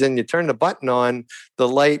batteries in, you turn the button on, the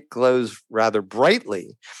light glows rather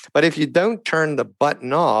brightly. But if you don't turn the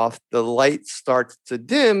button off, the light starts to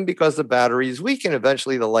dim because the battery is weak and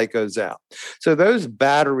eventually the light goes out. So those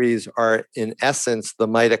batteries are, in essence, the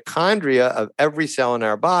mitochondria of every cell in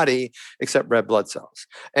our body except red blood cells.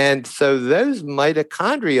 And so those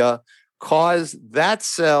mitochondria cause that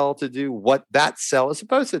cell to do what that cell is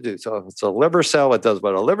supposed to do. So if it's a liver cell, it does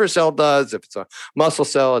what a liver cell does. If it's a muscle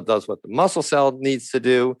cell, it does what the muscle cell needs to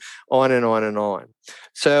do, on and on and on.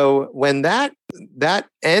 So when that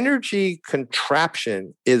energy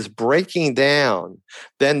contraption is breaking down,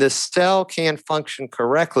 then the cell can't function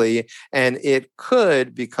correctly and it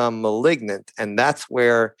could become malignant. And that's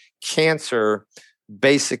where cancer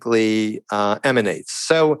basically emanates.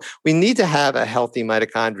 So we need to have a healthy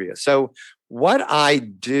mitochondria. So what I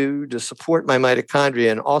do to support my mitochondria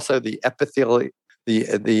and also the epithelial,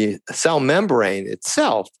 the cell membrane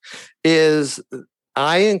itself, is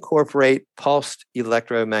I incorporate pulsed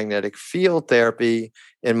electromagnetic field therapy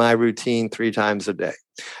in my routine 3 times a day.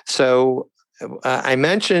 So I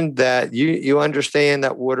mentioned that you understand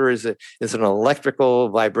that water is an electrical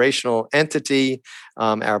vibrational entity.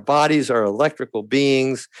 Our bodies are electrical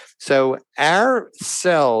beings. So our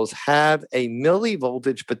cells have a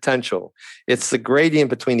millivoltage potential. It's the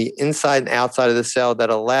gradient between the inside and outside of the cell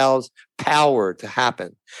that allows power to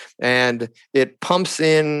happen. And it pumps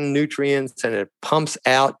in nutrients and it pumps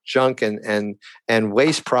out junk and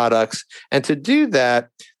waste products. And to do that,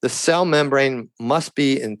 the cell membrane must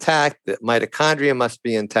be intact, the mitochondria must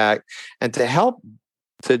be intact. And to help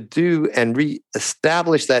to do and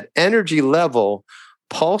reestablish that energy level,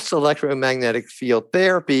 pulse electromagnetic field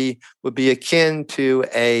therapy would be akin to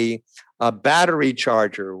a battery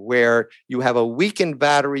charger, where you have a weakened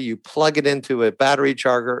battery, you plug it into a battery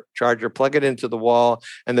charger, plug it into the wall,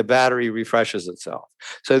 and the battery refreshes itself.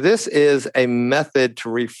 So this is a method to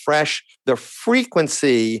refresh the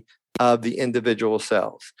frequency of the individual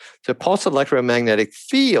cells. So pulse electromagnetic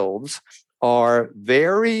fields are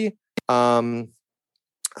very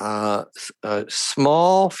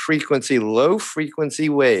small frequency, low frequency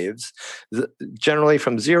waves, generally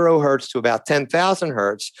from 0 hertz to about 10,000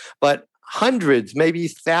 hertz, but hundreds, maybe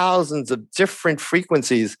thousands of different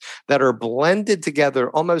frequencies that are blended together,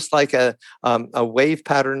 almost like a wave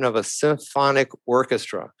pattern of a symphonic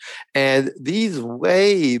orchestra. And these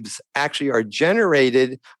waves actually are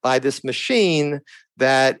generated by this machine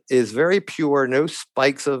that is very pure, no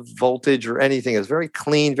spikes of voltage or anything. It's very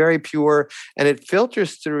clean, very pure, and it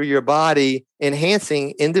filters through your body,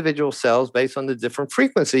 enhancing individual cells based on the different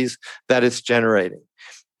frequencies that it's generating.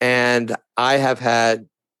 And I have had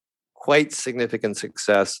quite significant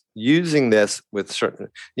success using this with certain,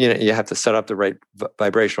 you have to set up the right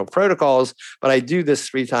vibrational protocols, but I do this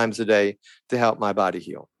 3 times a day to help my body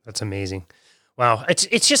heal. That's amazing. Wow.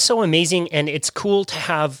 It's just so amazing. And it's cool to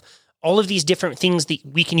have all of these different things that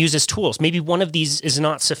we can use as tools. Maybe one of these is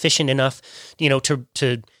not sufficient enough,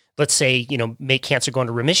 to let's say, make cancer go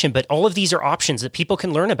into remission, but all of these are options that people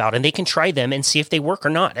can learn about and they can try them and see if they work or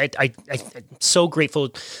not. I'm so grateful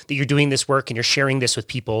that you're doing this work and you're sharing this with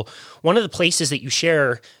people. One of the places that you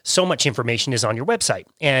share so much information is on your website.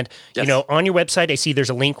 And, yes. On your website, I see there's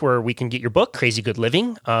a link where we can get your book, Crazy Good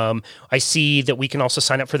Living. I see that we can also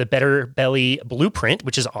sign up for the Better Belly Blueprint,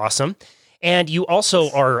 which is awesome. And you also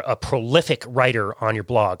are a prolific writer on your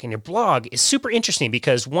blog. And your blog is super interesting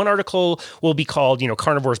because one article will be called,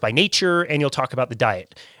 Carnivores by Nature, and you'll talk about the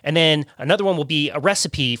diet. And then another one will be a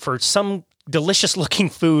recipe for some delicious looking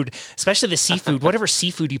food, especially the seafood, whatever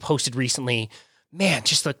seafood you posted recently. Man,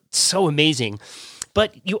 just looked so amazing.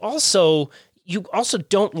 But you also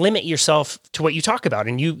don't limit yourself to what you talk about.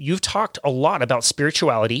 And you've talked a lot about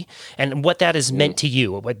spirituality and what that has meant to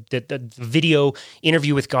you. What the video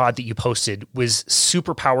interview with God that you posted was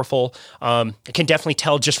super powerful. I can definitely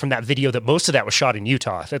tell just from that video that most of that was shot in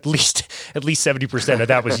Utah. At least 70% of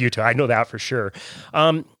that was Utah. I know that for sure.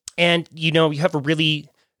 And you have a really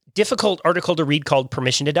difficult article to read called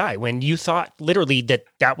Permission to Die, when you thought literally that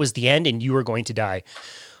that was the end and you were going to die.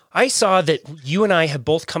 I saw that you and I have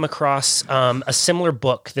both come across a similar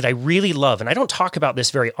book that I really love. And I don't talk about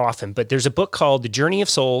this very often, but there's a book called The Journey of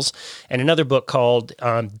Souls and another book called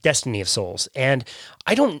Destiny of Souls. And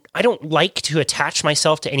I don't like to attach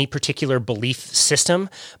myself to any particular belief system,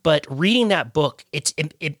 but reading that book,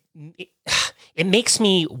 it makes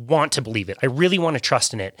me want to believe it. I really want to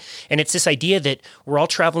trust in it. And it's this idea that we're all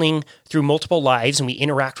traveling through multiple lives and we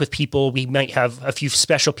interact with people. We might have a few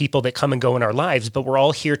special people that come and go in our lives, but we're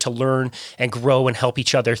all here to learn and grow and help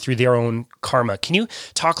each other through their own karma. Can you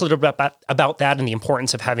talk a little bit about that and the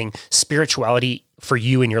importance of having spirituality for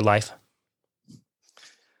you in your life?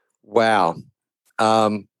 Wow.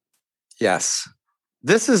 Yes.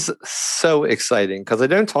 This is so exciting because I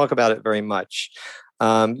don't talk about it very much.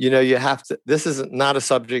 You have to, this is not a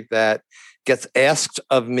subject that gets asked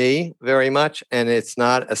of me very much. And it's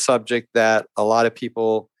not a subject that a lot of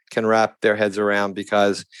people can wrap their heads around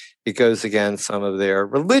because it goes against some of their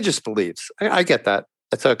religious beliefs. I get that.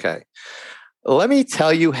 It's okay. Let me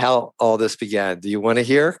tell you how all this began. Do you want to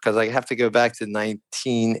hear? Because I have to go back to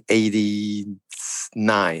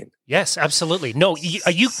 1989. Yes, absolutely. No,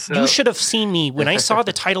 you should have seen me when I saw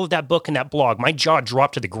the title of that book and that blog. My jaw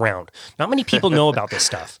dropped to the ground. Not many people know about this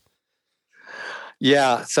stuff.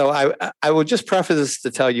 Yeah. So I will just preface this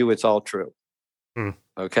to tell you it's all true.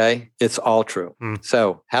 Okay. It's all true.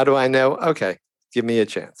 So how do I know? Okay. Give me a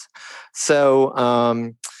chance. So,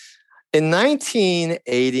 in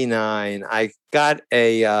 1989, I got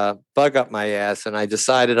a bug up my ass, and I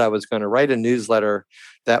decided I was going to write a newsletter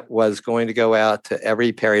that was going to go out to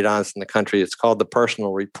every periodontist in the country. It's called The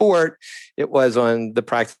Personal Report. It was on the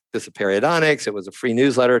practice of periodontics. It was a free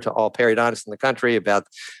newsletter to all periodontists in the country, about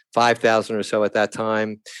 5,000 or so at that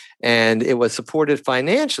time. And it was supported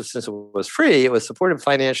financially, since it was free. It was supported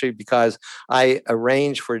financially because I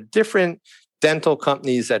arranged for different dental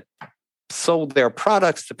companies that sold their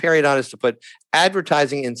products to periodontists to put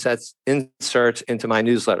advertising inserts into my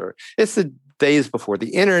newsletter. It's the days before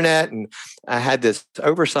the internet, and I had this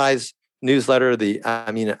oversized newsletter,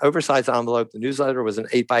 an oversized envelope. The newsletter was an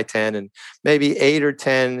 8x10, and maybe 8 or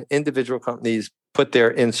 10 individual companies put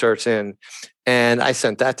their inserts in. And I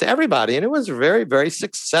sent that to everybody, and it was very, very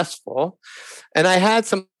successful. And I had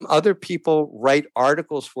some other people write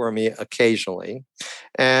articles for me occasionally.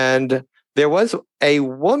 And there was a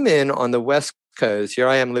woman on the West Coast, here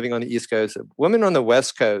I am living on the East Coast, a woman on the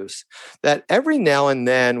West Coast that every now and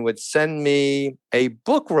then would send me a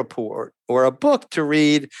book report or a book to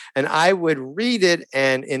read, and I would read it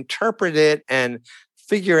and interpret it and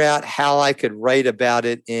figure out how I could write about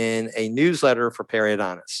it in a newsletter for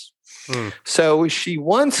periodontists. So she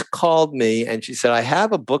once called me and she said, I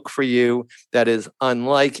have a book for you that is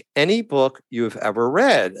unlike any book you've ever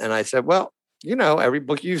read. And I said, well, every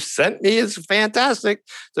book you've sent me is fantastic.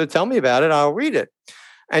 So tell me about it. I'll read it.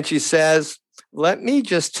 And she says, let me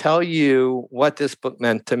just tell you what this book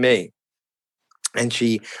meant to me. And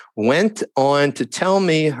she went on to tell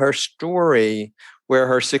me her story where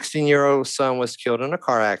her 16-year-old son was killed in a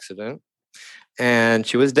car accident. And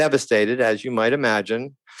she was devastated, as you might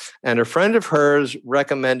imagine. And a friend of hers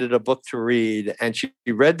recommended a book to read. And she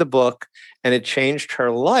read the book, and it changed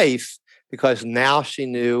her life, because now she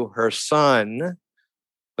knew her son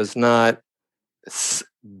was not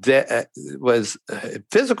dead, his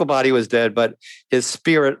physical body was dead, but his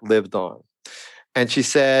spirit lived on. And she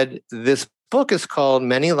said, this book is called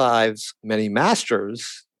Many Lives, Many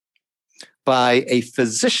Masters, by a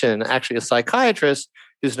physician, actually a psychiatrist,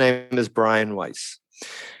 whose name is Brian Weiss.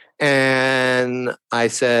 And I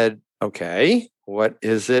said, okay, what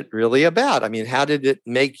is it really about? I mean, how did it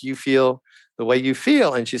make you feel the way you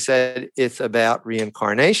feel? And she said, it's about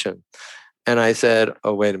reincarnation. And I said,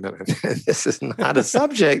 oh, wait a minute. This is not a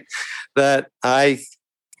subject that I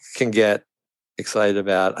can get excited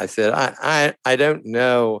about. I said, I don't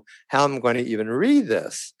know how I'm going to even read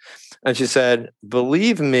this. And she said,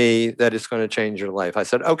 believe me that it's going to change your life. I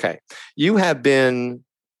said, okay, you have been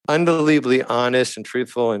unbelievably honest and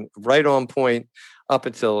truthful and right on point up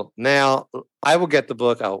until now. I will get the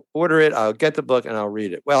book. I'll order it. I'll get the book and I'll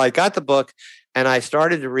read it. Well, I got the book and I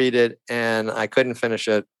started to read it and I couldn't finish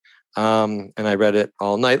it. And I read it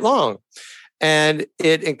all night long. And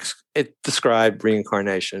it described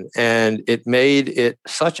reincarnation, and it made it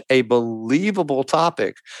such a believable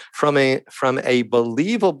topic from a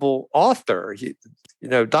believable author.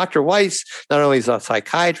 Dr. Weiss, not only is a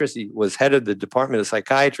psychiatrist, he was head of the Department of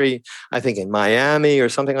Psychiatry, I think in Miami or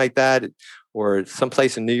something like that, or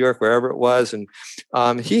someplace in New York, wherever it was. And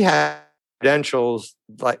he had credentials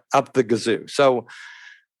like up the gazoo. So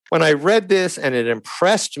when I read this and it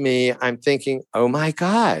impressed me, I'm thinking, oh my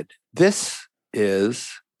God, this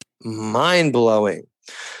is mind-blowing.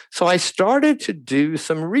 So I started to do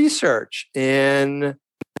some research in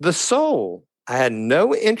the soul. I had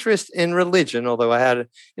no interest in religion, although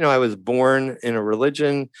I was born in a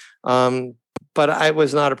religion, but I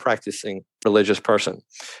was not a practicing religious person.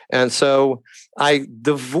 And so I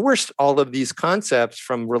divorced all of these concepts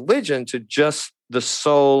from religion to just the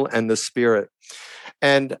soul and the spirit.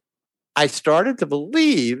 And I started to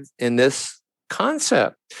believe in this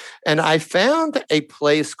concept. And I found a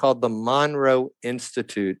place called the Monroe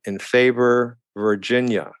Institute in Faber,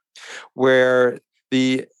 Virginia, where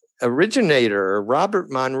the originator, Robert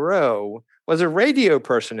Monroe, was a radio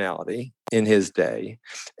personality in his day.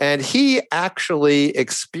 And he actually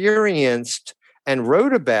experienced and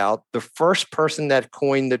wrote about the first person that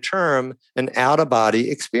coined the term an out-of-body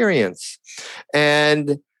experience.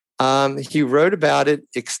 And he wrote about it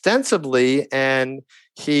extensively, and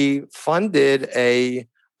he funded a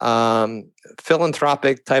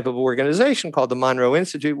philanthropic type of organization called the Monroe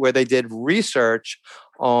Institute, where they did research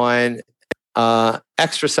on not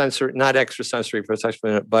extrasensory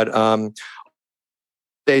perception, but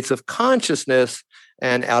states of consciousness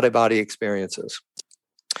and out-of-body experiences.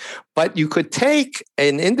 But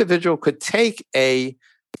an individual could take a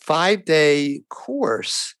 5-day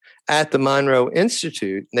course at the Monroe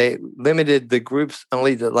Institute. They limited the groups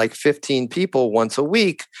only to like 15 people once a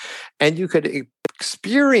week, and you could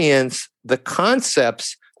experience the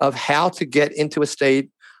concepts of how to get into a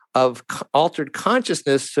state of altered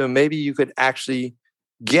consciousness, so maybe you could actually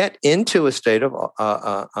get into a state of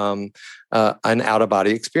an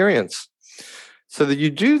out-of-body experience. So that you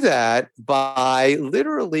do that by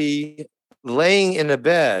literally laying in a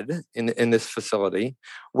bed in this facility,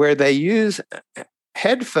 where they use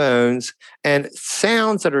headphones and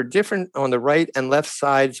sounds that are different on the right and left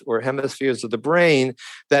sides or hemispheres of the brain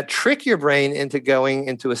that trick your brain into going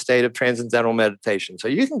into a state of transcendental meditation. So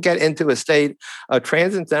you can get into a state of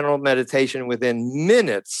transcendental meditation within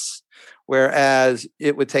minutes, whereas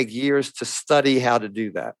it would take years to study how to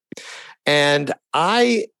do that. And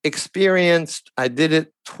I did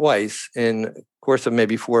it twice in a course of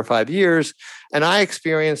maybe 4 or 5 years, and I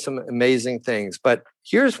experienced some amazing things. But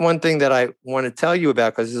here's one thing that I want to tell you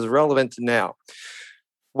about, because this is relevant to now.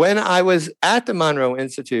 When I was at the Monroe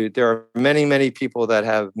Institute, there are many, many people that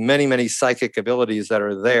have many, many psychic abilities that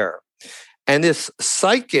are there. And this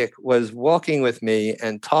psychic was walking with me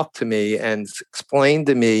and talked to me and explained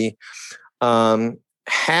to me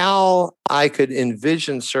how I could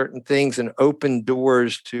envision certain things and open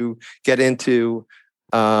doors to get into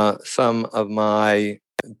some of my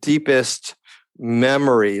deepest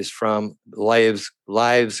memories from lives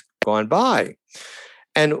gone by.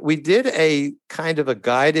 And we did a kind of a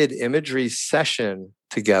guided imagery session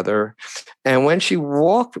together. And when she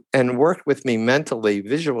walked and worked with me mentally,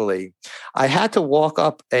 visually, I had to walk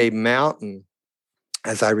up a mountain,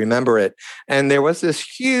 as I remember it. And there was this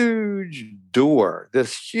huge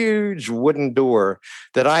wooden door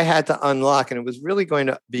that I had to unlock. And it was really going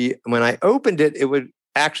to be, when I opened it, it would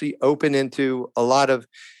actually open into a lot of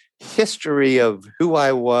history of who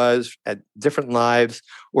I was at different lives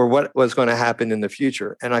or what was going to happen in the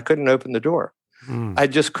future. And I couldn't open the door. I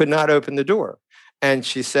just could not open the door. And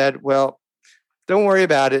she said, well, don't worry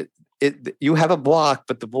about it. You have a block,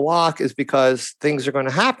 but the block is because things are going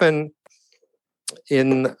to happen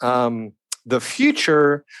in the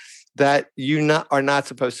future that you are not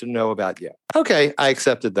supposed to know about yet. Okay, I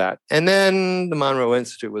accepted that. And then the Monroe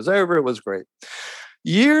Institute was over. It was great.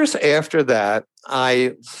 Years after that,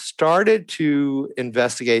 I started to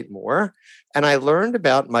investigate more, and I learned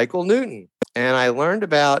about Michael Newton. And I learned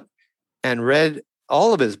about and read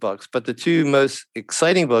all of his books, but the two most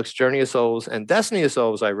exciting books, Journey of Souls and Destiny of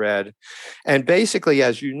Souls, I read. And basically,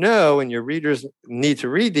 as you know, and your readers need to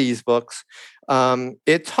read these books,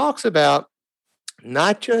 it talks about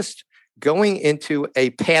not just going into a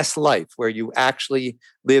past life where you actually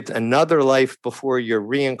lived another life before your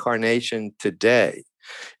reincarnation today.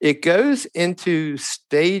 It goes into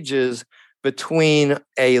stages between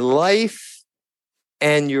a life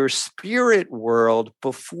and your spirit world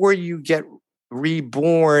before you get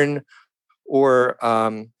reborn or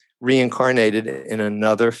reincarnated in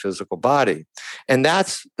another physical body. And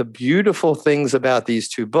that's the beautiful things about these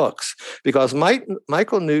two books, because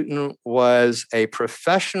Michael Newton was a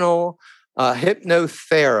professional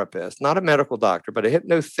hypnotherapist, not a medical doctor, but a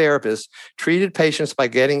hypnotherapist, treated patients by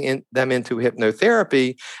getting them into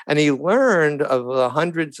hypnotherapy. And he learned of the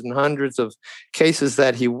hundreds and hundreds of cases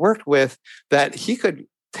that he worked with that he could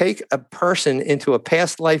take a person into a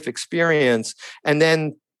past life experience and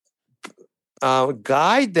then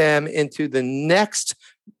guide them into the next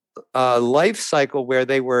life cycle where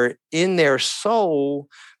they were in their soul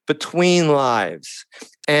between lives.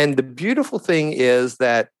 And the beautiful thing is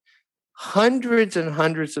that hundreds and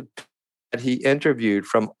hundreds of people that he interviewed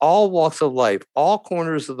from all walks of life, all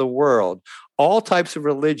corners of the world, all types of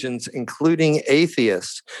religions, including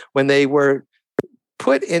atheists, when they were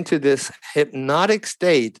put into this hypnotic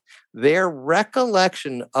state, their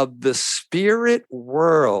recollection of the spirit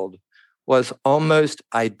world was almost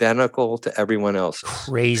identical to everyone else's.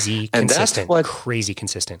 Crazy and consistent. That's what, crazy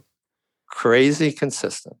consistent. Crazy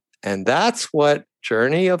consistent. And that's what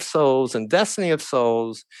Journey of Souls and Destiny of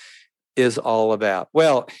Souls is all about.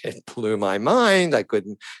 Well, it blew my mind. I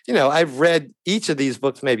couldn't, I've read each of these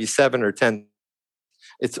books maybe 7 or 10.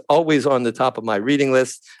 It's always on the top of my reading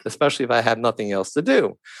list, especially if I have nothing else to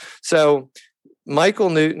do. So Michael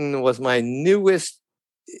Newton was my newest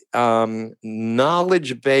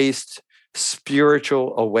knowledge-based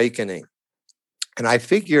spiritual awakening. And I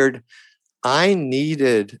figured I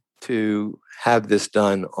needed to have this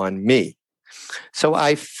done on me. So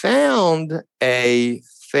I found a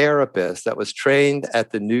therapist that was trained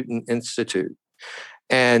at the Newton Institute.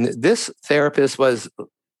 And this therapist was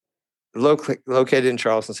located in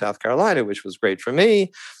Charleston, South Carolina, which was great for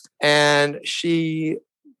me. And she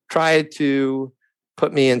tried to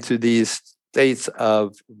put me into these states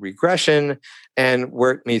of regression and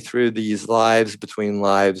work me through these lives between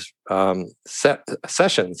lives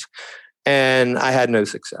sessions. And I had no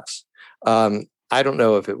success. I don't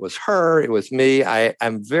know if it was her, it was me.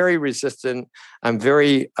 I'm very resistant. I'm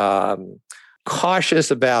very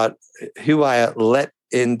cautious about who I let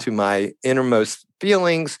into my innermost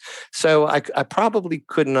feelings. So I probably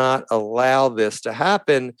could not allow this to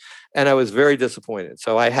happen. And I was very disappointed.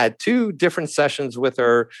 So I had 2 different sessions with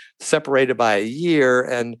her, separated by a year,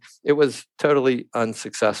 and it was totally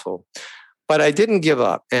unsuccessful. But I didn't give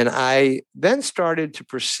up. And I then started to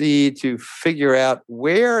proceed to figure out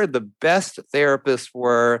where the best therapists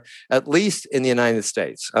were, at least in the United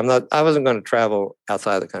States. I wasn't going to travel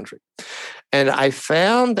outside the country. And I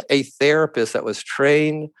found a therapist that was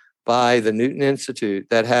trained by the Newton Institute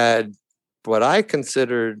that had what I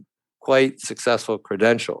considered quite successful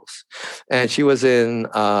credentials. And she was in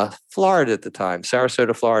Florida at the time,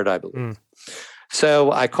 Sarasota, Florida, I believe.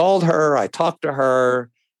 So I called her, I talked to her.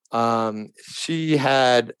 She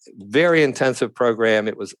had very intensive program.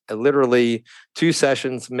 It was literally 2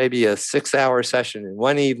 sessions, maybe a 6-hour session in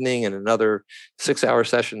one evening and another 6-hour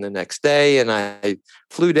session the next day. And I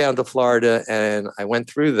flew down to Florida and I went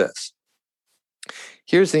through this.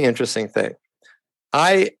 Here's the interesting thing.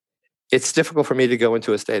 It's difficult for me to go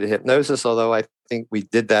into a state of hypnosis, although I think we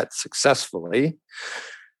did that successfully.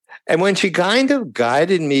 And when she kind of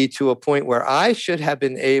guided me to a point where I should have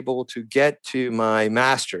been able to get to my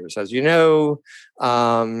master's, as you know,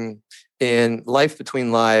 in Life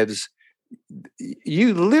Between Lives,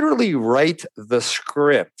 you literally write the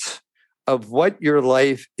script of what your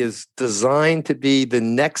life is designed to be the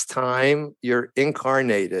next time you're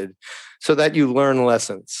incarnated so that you learn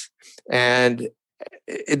lessons. And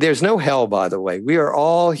there's no hell, by the way. We are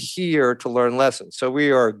all here to learn lessons. So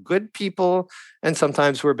we are good people, and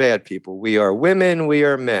sometimes we're bad people. We are women, we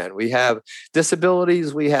are men. We have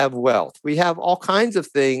disabilities, we have wealth. We have all kinds of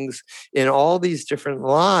things in all these different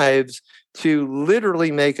lives to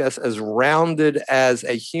literally make us as rounded as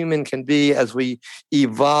a human can be as we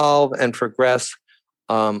evolve and progress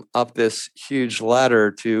up this huge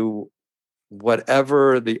ladder to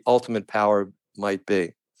whatever the ultimate power might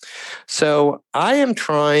be. So I am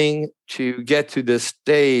trying to get to this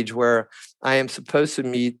stage where I am supposed to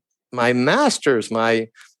meet my masters, I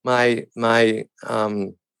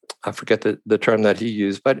forget the term that he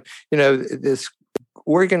used, but this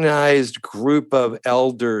organized group of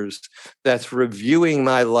elders that's reviewing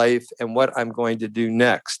my life and what I'm going to do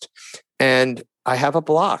next. And I have a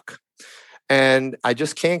block. And I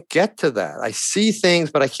just can't get to that. I see things,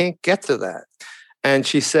 but I can't get to that. And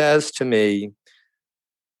she says to me,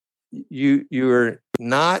 you're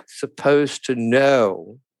not supposed to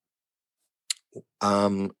know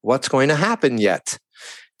what's going to happen yet.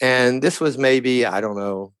 And this was maybe,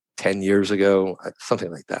 10 years ago, something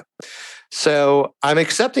like that. So I'm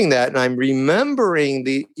accepting that, and I'm remembering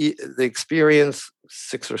the experience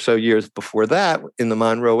 6 or so years before that in the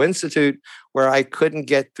Monroe Institute, where I couldn't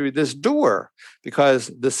get through this door because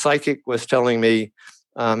the psychic was telling me,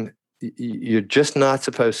 you're just not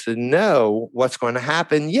supposed to know what's going to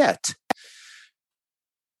happen yet.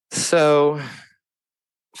 So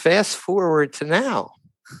fast forward to now.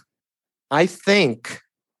 I think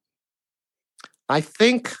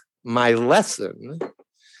my lesson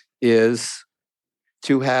is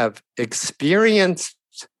to have experienced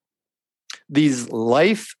these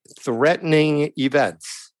life-threatening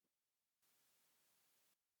events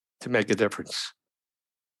to make a difference.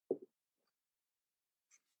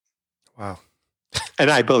 Wow.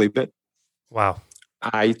 And I believe it. Wow.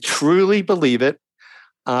 I truly believe it.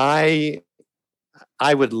 I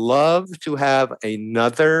would love to have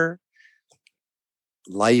another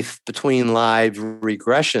life between lives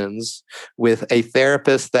regressions with a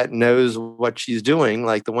therapist that knows what she's doing,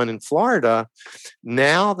 like the one in Florida.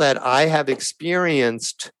 Now that I have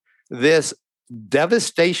experienced this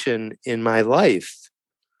devastation in my life,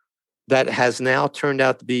 that has now turned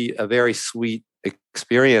out to be a very sweet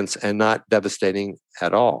experience and not devastating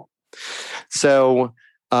at all. So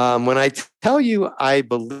when I tell you I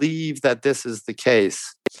believe that this is the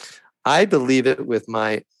case, I believe it with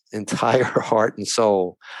my entire heart and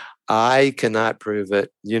soul. I cannot prove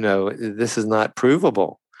it. This is not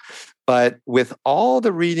provable. But with all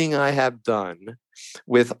the reading I have done,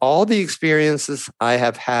 with all the experiences I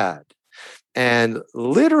have had, and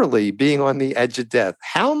literally being on the edge of death,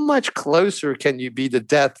 how much closer can you be to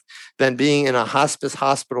death than being in a hospice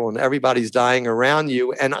hospital and everybody's dying around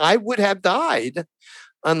you? And I would have died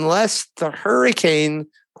unless the hurricane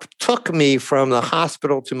took me from the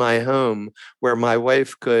hospital to my home, where my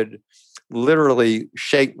wife could literally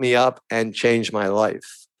shake me up and change my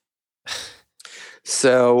life.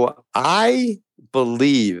 So I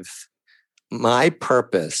believe my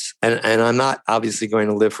purpose, and I'm not obviously going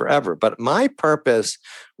to live forever, but my purpose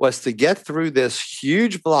was to get through this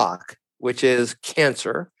huge block, which is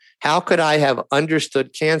cancer. How could I have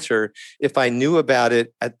understood cancer if I knew about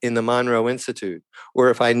it in the Monroe Institute, or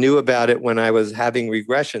if I knew about it when I was having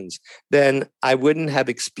regressions? Then I wouldn't have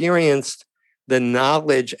experienced the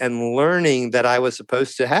knowledge and learning that I was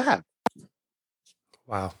supposed to have.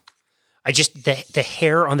 Wow. The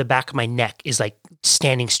hair on the back of my neck is like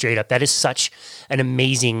standing straight up. That is such an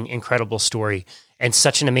amazing, incredible story and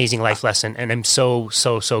such an amazing life lesson. And I'm so,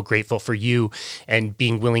 so, so grateful for you and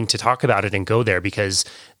being willing to talk about it and go there, because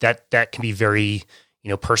that can be very,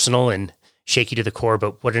 personal and shaky to the core,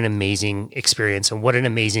 but what an amazing experience and what an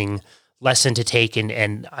amazing lesson to take.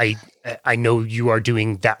 And I know you are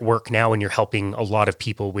doing that work now and you're helping a lot of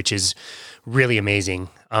people, which is really amazing.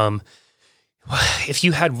 If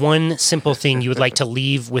you had one simple thing you would like to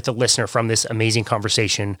leave with a listener from this amazing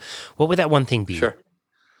conversation, what would that one thing be? Sure.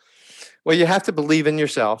 Well, you have to believe in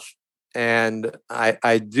yourself. And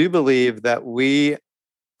I do believe that we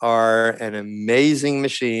are an amazing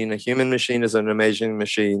machine. A human machine is an amazing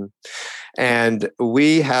machine. And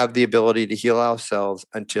we have the ability to heal ourselves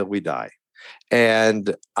until we die.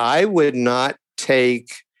 And I would not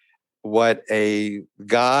take what a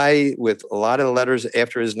guy with a lot of letters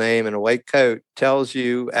after his name and a white coat tells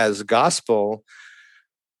you as gospel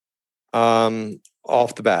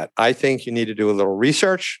off the bat. I think you need to do a little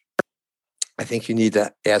research. I think you need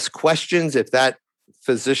to ask questions. If that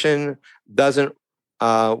physician doesn't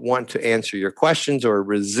want to answer your questions or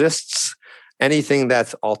resists anything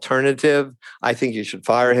that's alternative, I think you should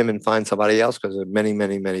fire him and find somebody else, because there are many,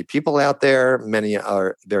 many, many people out there. Many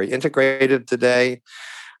are very integrated today.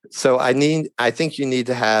 So I think you need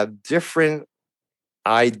to have different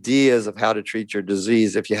ideas of how to treat your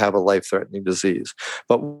disease if you have a life-threatening disease.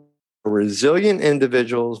 But resilient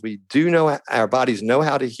individuals, we do know our bodies know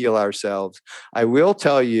how to heal ourselves. I will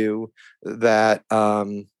tell you that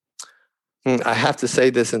I have to say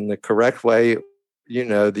this in the correct way.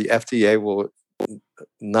 The FDA will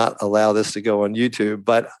not allow this to go on YouTube,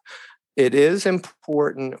 but it is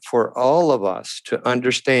important for all of us to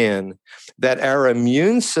understand that our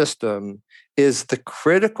immune system is the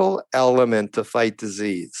critical element to fight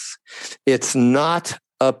disease. It's not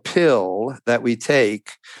a pill that we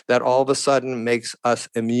take that all of a sudden makes us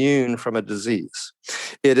immune from a disease.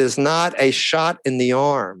 It is not a shot in the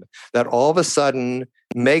arm that all of a sudden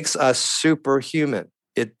makes us superhuman.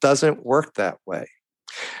 It doesn't work that way.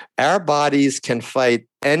 Our bodies can fight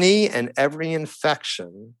any and every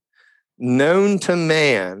infection known to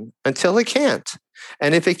man until it can't.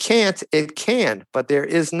 And if it can't, it can. But there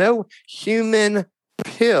is no human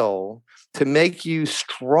pill to make you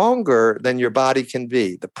stronger than your body can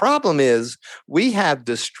be. The problem is we have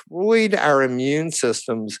destroyed our immune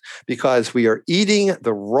systems because we are eating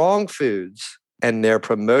the wrong foods, and they're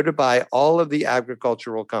promoted by all of the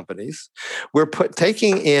agricultural companies. We're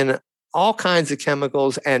taking in all kinds of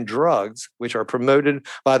chemicals and drugs, which are promoted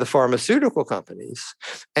by the pharmaceutical companies.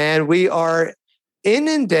 And we are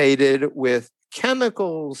inundated with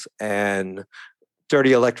chemicals and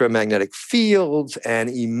dirty electromagnetic fields and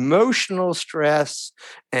emotional stress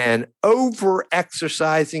and over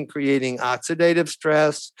exercising, creating oxidative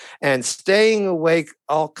stress and staying awake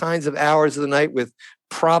all kinds of hours of the night with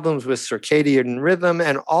problems with circadian rhythm.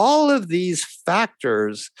 And all of these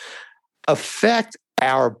factors affect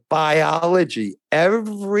our biology.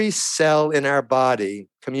 Every cell in our body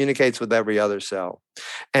communicates with every other cell.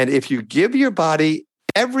 And if you give your body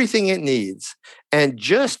everything it needs and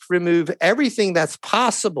just remove everything that's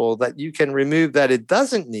possible that you can remove that it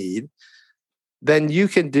doesn't need, then you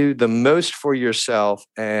can do the most for yourself.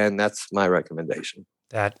 And that's my recommendation.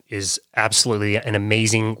 That is absolutely an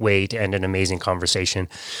amazing way to end an amazing conversation.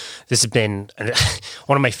 This has been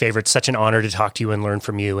one of my favorites. Such an honor to talk to you and learn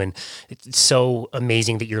from you. And it's so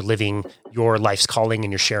amazing that you're living your life's calling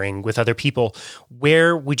and you're sharing with other people.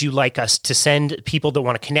 Where would you like us to send people that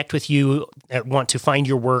want to connect with you, that want to find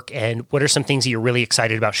your work? And what are some things that you're really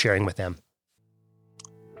excited about sharing with them?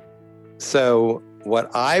 So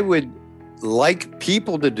what I would like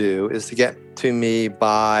people to do is to get to me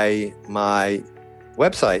by my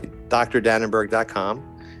website, drdanenberg.com,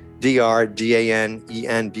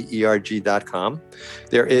 drdanenberg.com.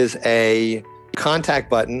 There is a contact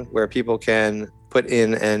button where people can put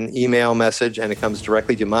in an email message and it comes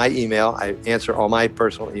directly to my email. I answer all my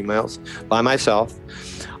personal emails by myself.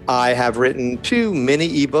 I have written 2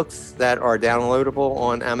 mini ebooks that are downloadable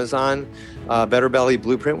on Amazon. Better Belly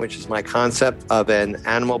Blueprint, which is my concept of an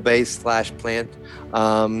animal-based / plant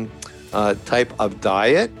type of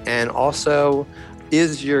diet, and also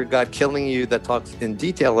Is Your Gut Killing You, that talks in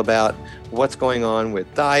detail about what's going on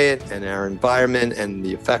with diet and our environment and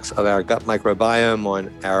the effects of our gut microbiome on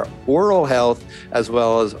our oral health, as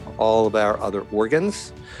well as all of our other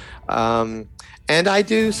organs. And I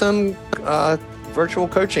do some virtual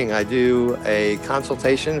coaching. I do a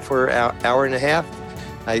consultation for an hour and a half.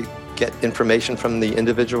 I get information from the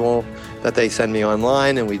individual that they send me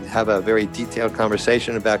online, and we have a very detailed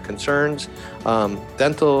conversation about concerns,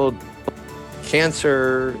 dental,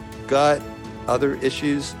 cancer, gut, other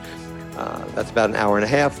issues. That's about an hour and a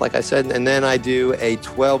half, like I said. And then I do a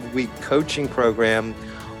 12-week coaching program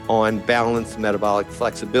on balanced metabolic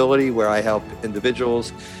flexibility, where I help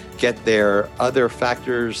individuals get their other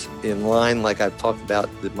factors in line, like I've talked about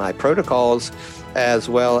my protocols, as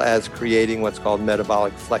well as creating what's called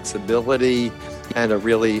metabolic flexibility and a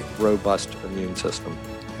really robust immune system.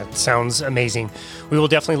 That sounds amazing. We will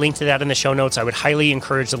definitely link to that in the show notes. I would highly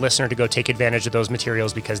encourage the listener to go take advantage of those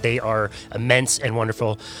materials because they are immense and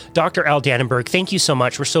wonderful. Dr. Al Danenberg, thank you so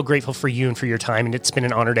much. We're so grateful for you and for your time, and it's been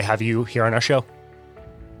an honor to have you here on our show.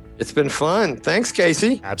 It's been fun. Thanks,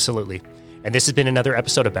 Casey. Absolutely. And this has been another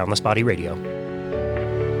episode of Boundless Body Radio.